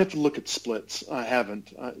 Player. I'd have to look at splits. I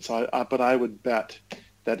haven't, but I would bet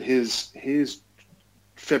that his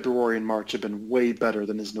February and March have been way better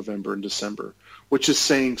than his November and December, which is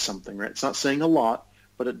saying something, right? It's not saying a lot,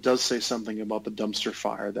 but it does say something about the dumpster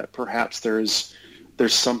fire, that perhaps there's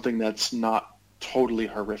something that's not totally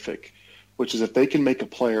horrific, which is if they can make a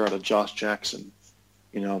player out of Josh Jackson,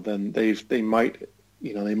 then they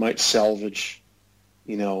might salvage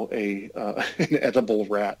an edible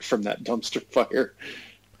rat from that dumpster fire.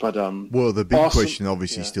 But well, the big question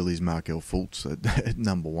obviously still is Markelle Fultz at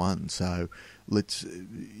number one. So let's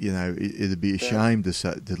it'd be a shame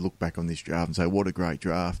to look back on this draft and say what a great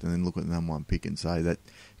draft, and then look at the number one pick and say that,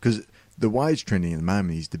 because the way it's trending at the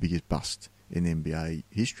moment is the biggest bust in NBA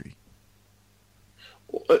history.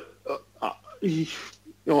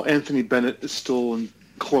 Anthony Bennett is still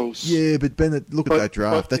close. Yeah, but Bennett, look at that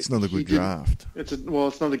draft. That's not a good draft. It's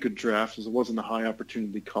not a good draft, because it wasn't a high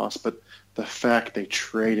opportunity cost, but the fact they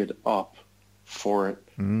traded up for it,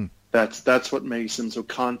 that's what makes him. So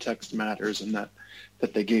context matters, and that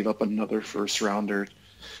they gave up another first rounder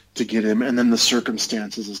to get him, and then the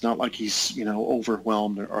circumstances. It's not like he's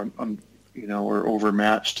overwhelmed or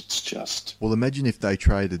overmatched. It's just, well, imagine if they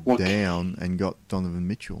traded down and got Donovan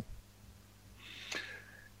Mitchell.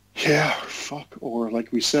 Yeah, or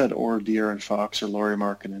like we said, or De'Aaron Fox or Lauri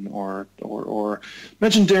Markkanen, or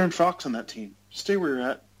imagine De'Aaron Fox on that team. Stay where you're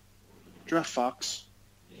at. Draft Fox,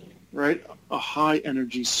 right? A high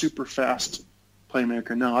energy, super fast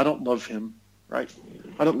playmaker. No, I don't love him, right?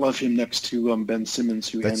 I don't love him next to Ben Simmons,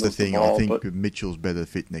 who That's handles the thing. the ball, I think Mitchell's better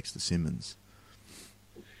fit next to Simmons.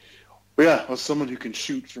 Yeah, well, someone who can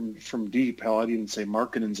shoot from deep. Hell, I'd even say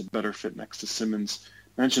Markkanen's a better fit next to Simmons.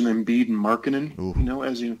 Mention Embiid and Markkanen,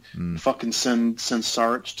 as you fucking send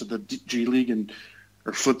Saric to the G League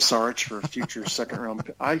or flip Saric for a future second round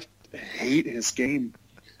pick. I hate his game.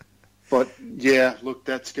 But, yeah, look,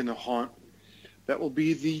 that's going to haunt. That will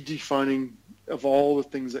be the defining of all the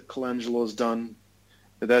things that Colangelo has done.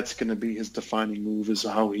 That's going to be his defining move, is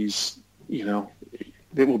how he's, it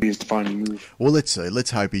will be his defining move. Well, let's see.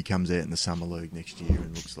 Let's hope he comes out in the Summer League next year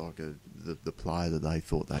and looks like the player that they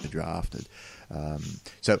thought they had drafted.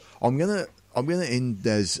 So I'm gonna I'm going to end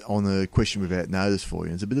on a question without notice for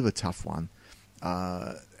you. It's a bit of a tough one,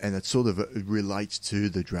 and it sort of relates to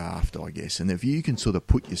the draft, I guess. And if you can sort of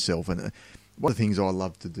put yourself in one of the things I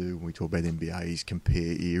love to do when we talk about NBA is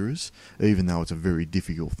compare eras, even though it's a very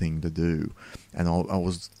difficult thing to do. And I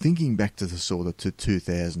was thinking back to the sort of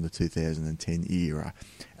 2000 to 2010 era,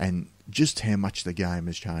 and just how much the game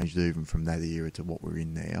has changed even from that era to what we're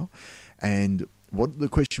in now. And what the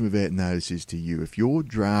question without notice is to you, if you're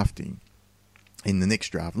drafting in the next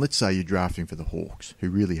draft, let's say you're drafting for the Hawks, who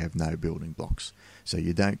really have no building blocks, so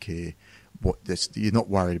you don't care you're not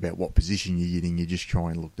worried about what position you're getting, you're just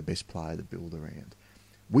trying to look the best player to build around.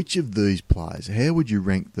 Which of these players, how would you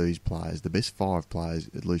rank these players, the best 5 players,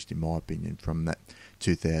 at least in my opinion, from that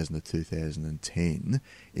 2000 to 2010,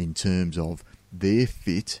 in terms of their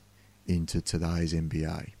fit into today's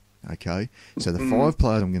NBA? Okay, so the 5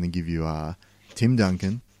 players I'm going to give you are Tim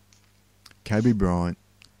Duncan, Kobe Bryant,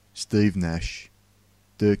 Steve Nash,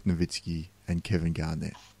 Dirk Nowitzki, and Kevin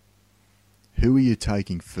Garnett. Who are you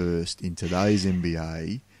taking first in today's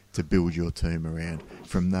NBA to build your team around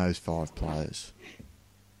from those 5 players?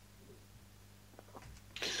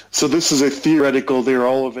 So this is a theoretical. They're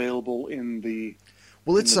all available in the.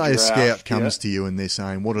 Well, let's say draft. A scout comes to you and they're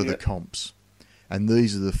saying, "What are the comps?" And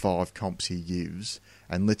these are the 5 comps he gives.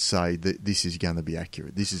 And let's say that this is going to be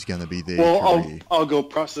accurate. This is going to be their career. I'll go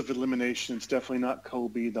process of elimination. It's definitely not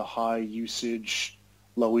Kobe, the high usage,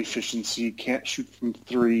 low efficiency, can't shoot from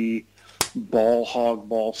 3, ball hog,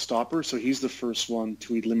 ball stopper. So he's the first one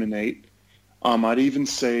to eliminate. I'd even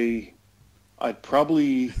say I'd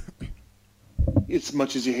probably, as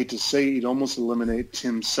much as you hate to say, you'd almost eliminate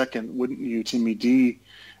Tim second, wouldn't you, Timmy D,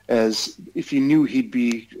 as if you knew he'd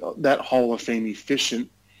be that Hall of Fame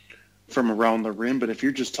efficient from around the rim. But if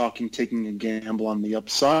you're just taking a gamble on the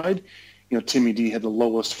upside, Timmy D had the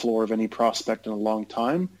lowest floor of any prospect in a long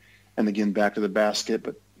time. And again, back to the basket,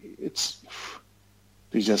 but it's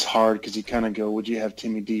just hard because you kind of go, would you have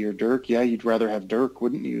Timmy D or Dirk? Yeah, you'd rather have Dirk,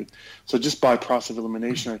 wouldn't you? So just by process of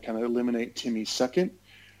elimination, I'd kind of eliminate Timmy second.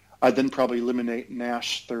 I'd then probably eliminate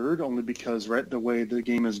Nash third, only because the way the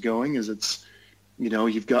game is going is it's,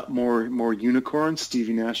 you've got more unicorns.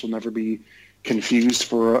 Stevie Nash will never be confused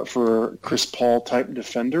for a Chris Paul type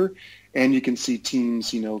defender, and you can see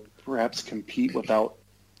teams perhaps compete without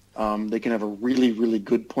they can have a really, really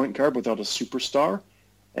good point guard without a superstar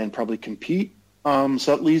and probably compete. So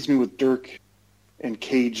that leaves me with Dirk and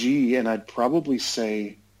KG, and I'd probably go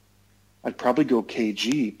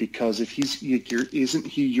KG, because if isn't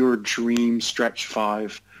he your dream stretch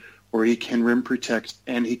 5 where he can rim protect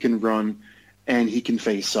and he can run and he can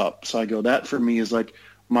face up? So I go, that for me is like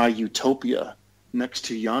my utopia next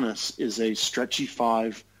to Giannis is a stretchy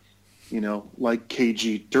 5, like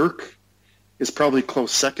KG. Dirk is probably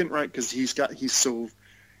close second, right? Because he's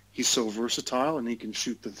so versatile and he can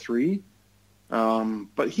shoot the 3.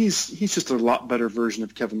 But he's just a lot better version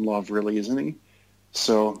of Kevin Love, really, isn't he?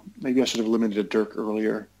 So maybe I should have eliminated Dirk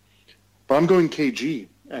earlier. But I'm going KG,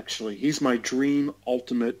 actually. He's my dream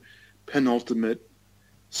penultimate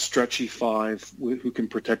stretchy 5 who can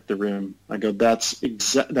protect the rim. I go, that's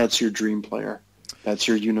your dream player. That's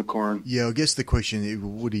your unicorn. Yeah, I guess the question is,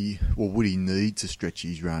 would he need to stretch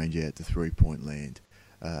his range out to 3-point land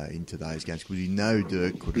in today's games? Would he know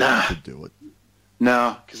Dirk could do it?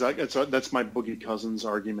 No, because that's my Boogie Cousins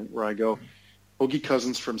argument, where I go, Boogie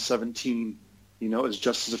Cousins from 17, is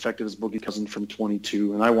just as effective as Boogie Cousins from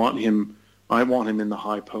 22, and I want him in the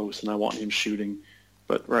high post, and I want him shooting.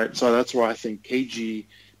 But so that's why I think KG,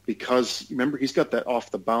 because remember he's got that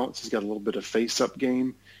off the bounce, he's got a little bit of face-up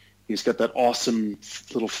game, he's got that awesome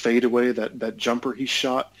little fadeaway, that jumper he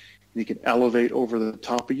shot, and he can elevate over the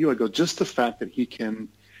top of you. I go, just the fact that he can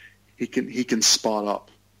spot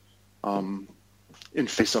up. And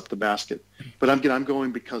face up the basket. But I'm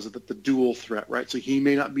going because of the dual threat, right? So he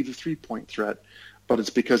may not be the 3-point threat, but it's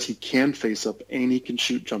because he can face up and he can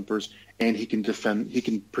shoot jumpers and he can defend, he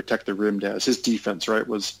can protect the rim. His defense, right,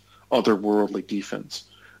 was otherworldly defense.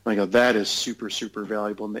 And I go, that is super, super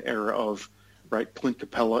valuable in the era of, Clint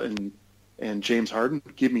Capella and James Harden.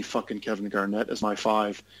 Give me fucking Kevin Garnett as my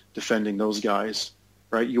 5 defending those guys,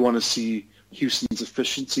 right? You want to see Houston's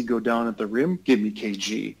efficiency go down at the rim? Give me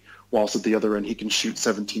KG. Whilst at the other end, he can shoot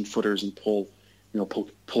 17-footers and pull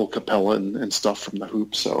Capella and stuff from the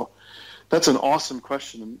hoop. So that's an awesome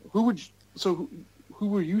question. Who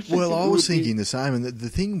were you thinking? Well, I was thinking the same. And the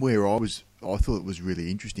thing where I thought it was really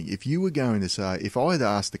interesting. If you were going to say, if I had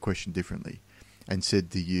asked the question differently and said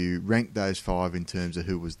to you, rank those 5 in terms of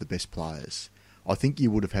who was the best players, I think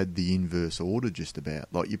you would have had the inverse order just about.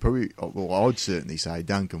 Like you probably, well, I'd certainly say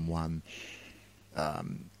Duncan 1,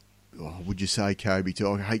 would you say Kobe too?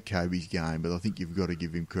 I hate Kobe's game, but I think you've got to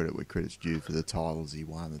give him credit where credit's due for the titles he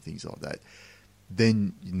won and things like that.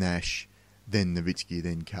 Then Nash, then Nowitzki,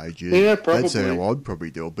 then KG. Yeah, probably. That's how I'd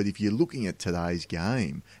probably do it. But if you're looking at today's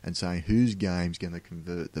game and saying whose game's going to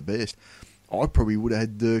convert the best, I probably would have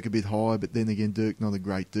had Dirk a bit higher, but then again, Dirk not a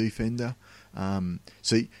great defender.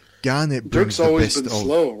 See, Garnett brings Dirk's always the been best of...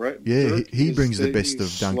 slow, right? Yeah, Dirk he brings the best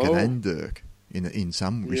of Duncan slow. and Dirk in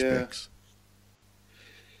some respects.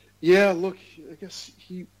 Yeah, look, I guess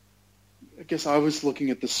I was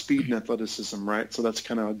looking at the speed and athleticism, right? So that's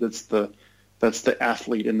the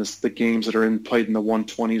athlete in the games that are played in the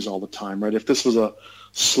 120s all the time, right? If this was a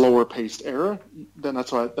slower paced era, then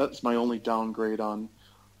that's my only downgrade on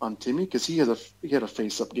Timmy, because he had a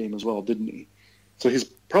face up game as well, didn't he? So he's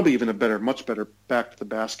probably even much better back to the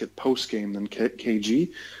basket post game than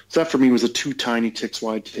KG. So that for me was a too tiny ticks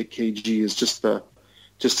wide to take KG is just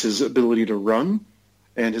his ability to run.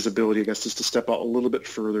 And his ability, I guess, is to step out a little bit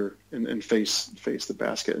further and face the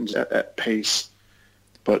basket and at pace.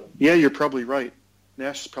 But yeah, you're probably right.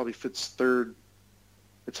 Nash probably fits third.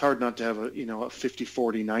 It's hard not to have a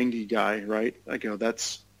 50-40-90 guy, right?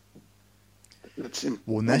 That's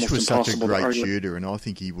well, Nash was such a great shooter, and I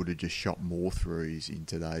think he would have just shot more threes in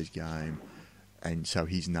today's game, and so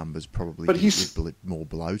his numbers probably get a bit more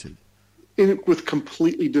bloated. With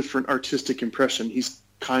completely different artistic impression, he's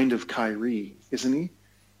kind of Kyrie, isn't he?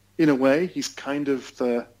 In a way, he's kind of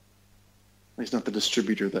he's not the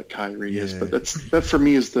distributor that Kyrie is, but that for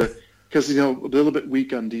me is because a little bit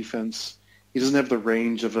weak on defense. He doesn't have the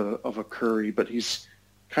range of a Curry, but he's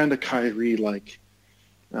kind of Kyrie like.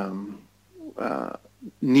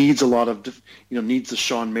 Needs a lot of needs the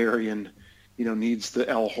Sean Marion, needs the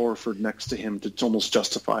Al Horford next to him to almost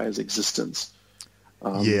justify his existence.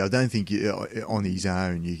 I don't think on his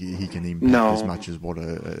own he can impact as much as what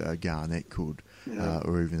a Garnett could,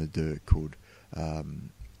 or even a Dirk could.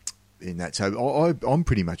 In that, so I'm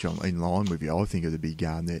pretty much in line with you. I think it'd be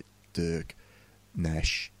Garnett, Dirk,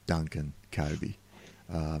 Nash, Duncan, Kobe.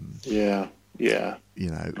 I'm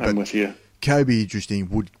with you. Kobe,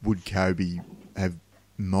 interesting. Would Kobe have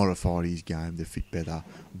modified his game to fit better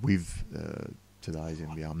with today's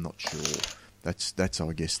NBA? I'm not sure. That's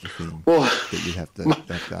I guess the thing that you have to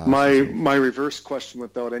ask. My reverse question,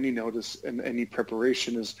 without any notice and any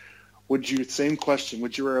preparation, is: same question?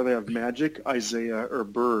 Would you rather have Magic, Isaiah, or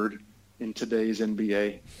Bird in today's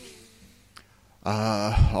NBA?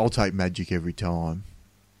 I'll take Magic every time.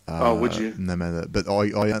 Would you? No matter, but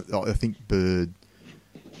I think Bird.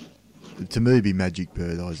 To me, it'd be Magic,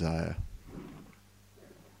 Bird, Isaiah.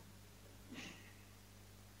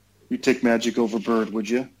 You take Magic over Bird, would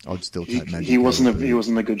you? I'd still take Magic. He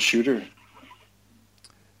wasn't a good shooter.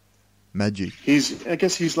 Magic. I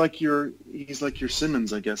guess he's like your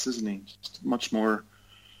Simmons, I guess, isn't he? Just much more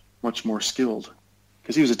skilled.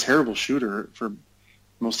 Because he was a terrible shooter for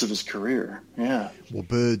most of his career. Yeah. Well,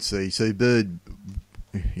 Bird, Bird.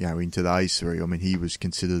 In today's three, I mean, he was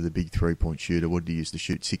considered a big 3-point shooter. What did he used to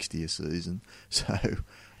shoot 60 a season? So,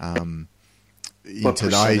 in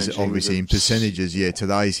today's, obviously, in percentages,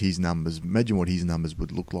 today's his numbers. Imagine what his numbers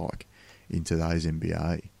would look like in today's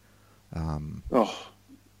NBA. So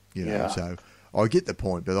I get the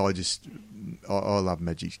point, but I love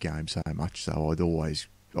Magic's game so much, so I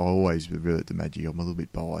always revert to Magic. I'm a little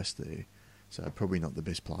bit biased there. So probably not the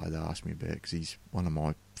best player to ask me about because he's one of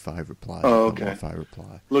my favourite players. My favourite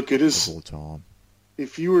player. Look, it is of all time.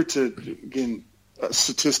 If you were to, again, a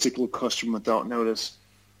statistical question without notice,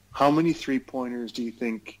 how many 3-pointers do you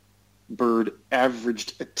think Bird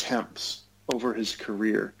averaged attempts over his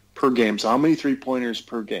career per game? So how many 3-pointers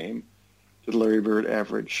per game did Larry Bird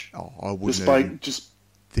average? I wouldn't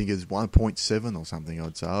think it's 1.7 or something.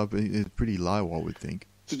 I'd say it's pretty low. I would think.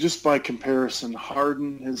 So just by comparison,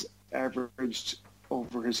 Harden has averaged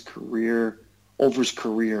over his career,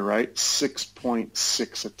 right?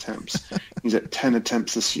 6.6 attempts. He's at 10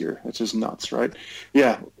 attempts this year. That's just nuts, right?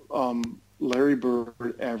 Yeah. Larry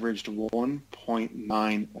Bird averaged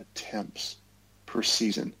 1.9 attempts per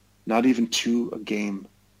season. Not even 2 a game.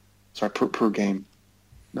 Sorry, per game.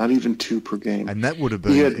 Not even 2 per game. And that would have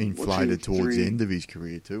been inflated towards the end of his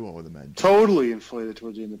career too, I would imagine. Totally inflated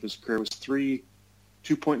towards the end of his career. It was 2.6,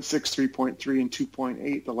 3.3, and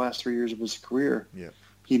 2.8 the last 3 years of his career. Yeah.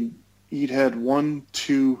 He'd had 1,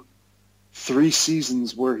 2, 3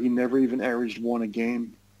 seasons where he never even averaged 1 a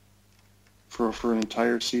game for an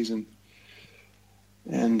entire season.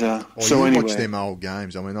 And anyway, watch them old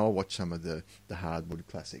games. I mean, I'll watch some of the hardwood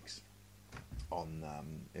classics on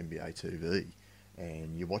NBA TV,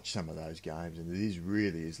 And you watch some of those games, and it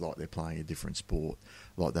really is like they're playing a different sport.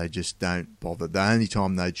 Like they just don't bother. The only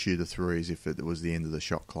time they'd shoot a three is if it was the end of the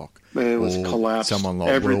shot clock. It was collapsed. Someone like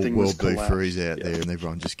Everything Will was do collapsed. threes out there, and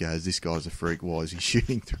everyone just goes, "This guy's a freak. Why is he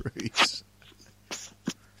shooting threes?"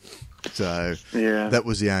 So that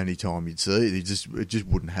was the only time you'd see it. It just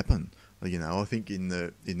wouldn't happen. You know, I think in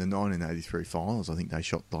the 1983 finals, I think they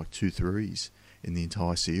shot like 2 threes in the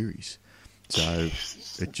entire series. So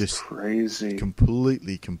it just crazy,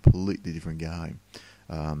 completely different game.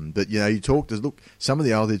 But you know, look, some of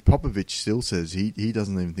the others. Popovich still says he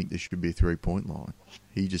doesn't even think there should be a 3-point line.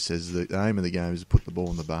 He just says the aim of the game is to put the ball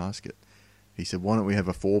in the basket. He said, why don't we have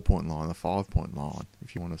a 4-point line, a 5-point line,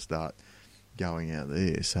 if you want to start going out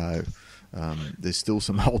there. So there's still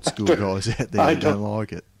some old school guys out there that don't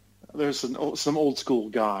like it. There's some old school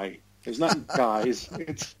guy. It's not guys,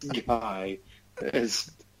 it's guy.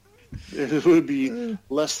 It would be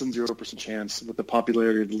less than 0% chance with the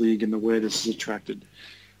popularity of the league and the way this is attracted.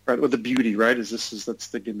 Right, with the beauty, right? That's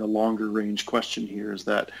the longer range question here. Is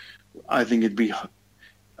that I think it'd be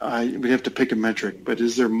we have to pick a metric, but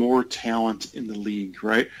is there more talent in the league,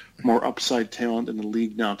 right? More upside talent in the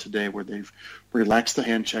league now today, where they've relaxed the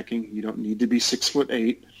hand checking. You don't need to be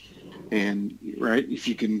 6'8", and right, if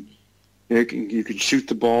you can shoot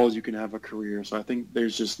the balls, you can have a career. So I think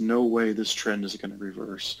there's just no way this trend is going to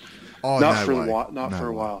reverse. Oh, not no way. Not for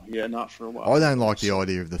a while. Yeah, not for a while. I don't like the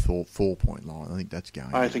idea of the 4-point line. I think that's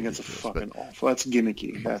going. I think that's fucking awful. That's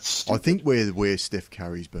gimmicky. That's stupid. I think where Steph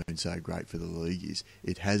Curry's been so great for the league is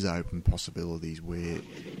it has opened possibilities where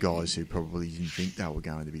guys who probably didn't think they were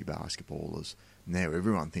going to be basketballers, now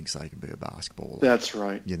everyone thinks they can be a basketballer. That's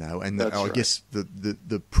right. You know, and I guess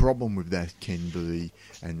the problem with that can be,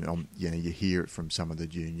 and you know, you hear it from some of the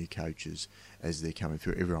junior coaches as they're coming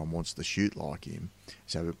through. Everyone wants to shoot like him,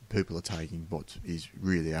 so people are taking what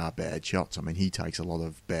really are bad shots. I mean, he takes a lot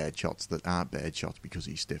of bad shots that aren't bad shots because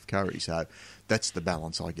he's Steph Curry. So that's the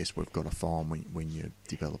balance I guess we've got to find when you're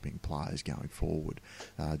developing players going forward,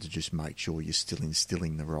 to just make sure you're still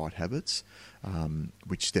instilling the right habits,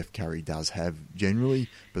 which Steph Curry does have generally,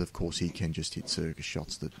 but of course he can just hit circus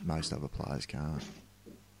shots that most other players can't.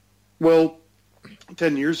 Well,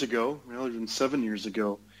 10 years ago, even 7 years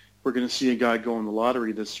ago, we're going to see a guy go in the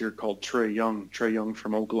lottery this year called Trae Young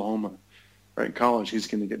from Oklahoma, right, in college. He's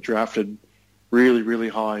going to get drafted really, really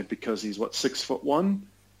high because he's, 6'1",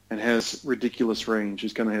 and has ridiculous range.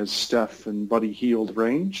 He's going to have Steph and Buddy Hield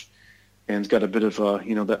range, and he's got a bit of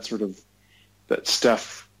that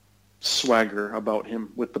Steph swagger about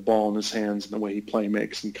him with the ball in his hands and the way he play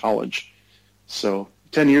makes in college. So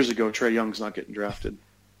 10 years ago, Trae Young's not getting drafted.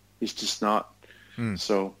 He's just not.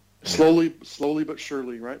 So slowly but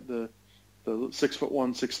surely, right? The 6'1",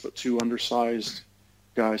 6'2", undersized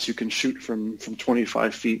guys who can shoot from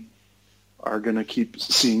 25 feet are going to keep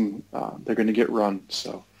seeing. They're going to get run.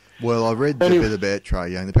 So. Well, I read a bit about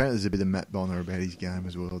Trae Young. Apparently, there's a bit of Matt Bonner about his game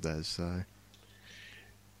as well, Daz. So.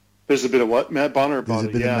 There's a bit of what? Matt Bonner about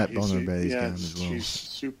it. There's a bit of Matt Bonner about his game as well. He's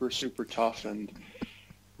super, super tough and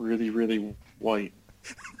really, really white.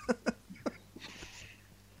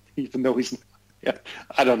 Even though he's... Yeah,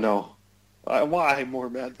 I don't know. Why more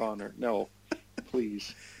Matt Bonner? No,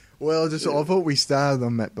 please. Well, I thought we started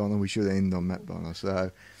on Matt Bonner. We should end on Matt Bonner. So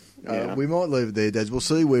we might leave it there, Daz. We'll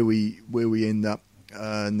see where we end up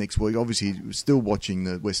next week. Obviously, we're still watching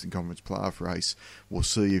the Western Conference playoff race. We'll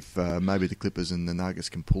see if maybe the Clippers and the Nuggets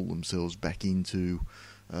can pull themselves back into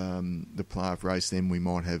the playoff race. Then we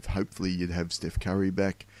might have, hopefully, you'd have Steph Curry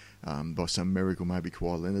back by some miracle. Maybe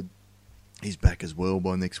Kawhi Leonard is back as well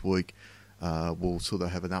by next week. We'll sort of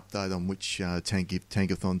have an update on which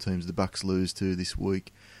tankathon teams the Bucks lose to this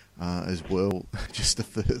week as well, just to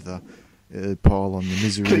further pile on the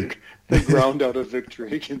misery. They ground out a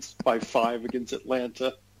victory by 5 against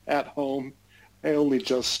Atlanta at home. They only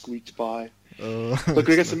just squeaked by. Look,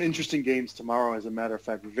 we got some interesting games tomorrow, as a matter of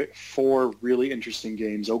fact. 4 really interesting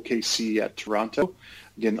games. OKC at Toronto.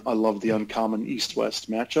 Again, I love the uncommon East-West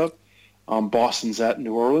matchup. Boston's at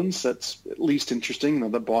New Orleans. That's at least interesting. Now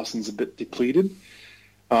that Boston's a bit depleted.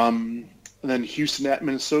 And then Houston at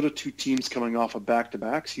Minnesota. 2 teams coming off of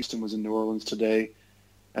back-to-backs. Houston was in New Orleans today,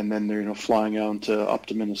 and then they're flying up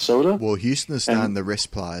to Minnesota. Well, Houston is starting to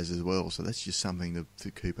rest players as well, so that's just something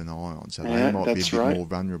to keep an eye on. So they might be a bit more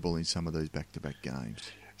vulnerable in some of those back-to-back games.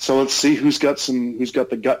 So let's see who's got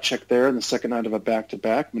the gut check there in the second night of a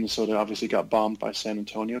back-to-back. Minnesota obviously got bombed by San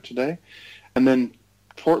Antonio today, and then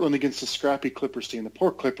Portland against the scrappy Clippers team. The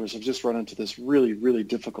poor Clippers have just run into this really, really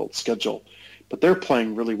difficult schedule, but they're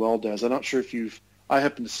playing really well, Des. I'm not sure if I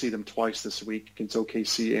happened to see them twice this week against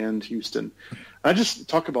OKC and Houston. I just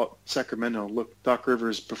talk about Sacramento. Look, Doc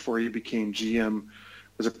Rivers, before he became GM,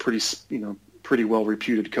 was a pretty well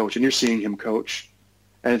reputed coach, and you're seeing him coach,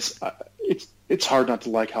 and it's hard not to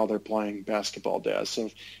like how they're playing basketball, Daz. So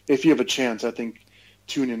if you have a chance, I think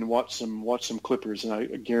tune in and watch some Clippers, and I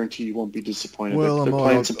guarantee you won't be disappointed. Well, they're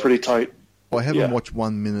playing some pretty tight. I haven't watched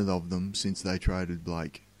 1 minute of them since they traded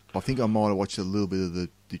Blake. I think I might have watched a little bit of the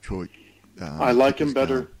Detroit. I like him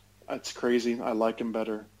better. It's crazy. I like him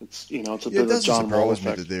better. It's a bit of John Wall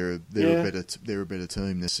effect. It doesn't surprise me that they're a better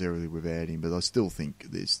team necessarily without him, but I still think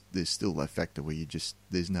there's still that factor where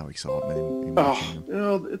there's no excitement in watching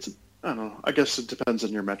them. I don't know. I guess it depends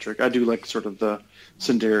on your metric. I do like sort of the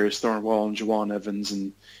Sindarius Thornwall and Juwan Evans,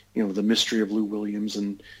 and the mystery of Lou Williams,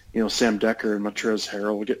 and Sam Decker and Montrezl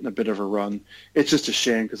Harrell getting a bit of a run. It's just a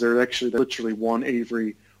shame because they're literally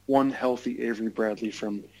one healthy Avery Bradley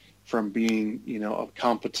from being a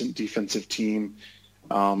competent defensive team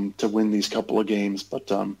to win these couple of games.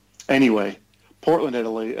 But anyway, Portland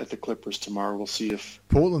at the Clippers tomorrow. We'll see if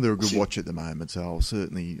Portland are a good watch at the moment. So I'll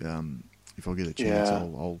certainly, if I get a chance,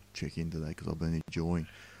 I'll check into that because I've been enjoying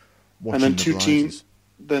watching. And then two teams.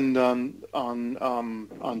 Then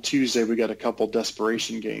on Tuesday we got a couple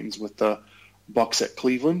desperation games with the Bucks at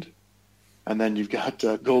Cleveland, and then you've got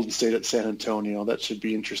Golden State at San Antonio. That should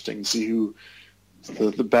be interesting to see who.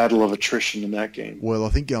 The battle of attrition in that game. Well, I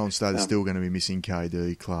think Golden State is still going to be missing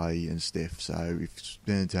KD, Clay, and Steph. So if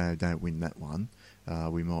San Antonio don't win that one,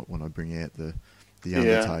 we might want to bring out the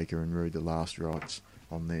Undertaker and read the last rites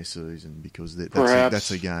on their season because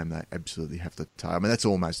that's a game they absolutely have to take. I mean, that's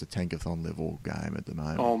almost a tankathon level game at the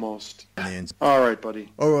moment. Almost. All right,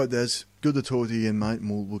 buddy. All right, Des. Good to talk to you again, mate.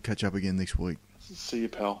 And we'll catch up again next week. See you,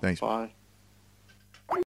 pal. Thanks. Bye.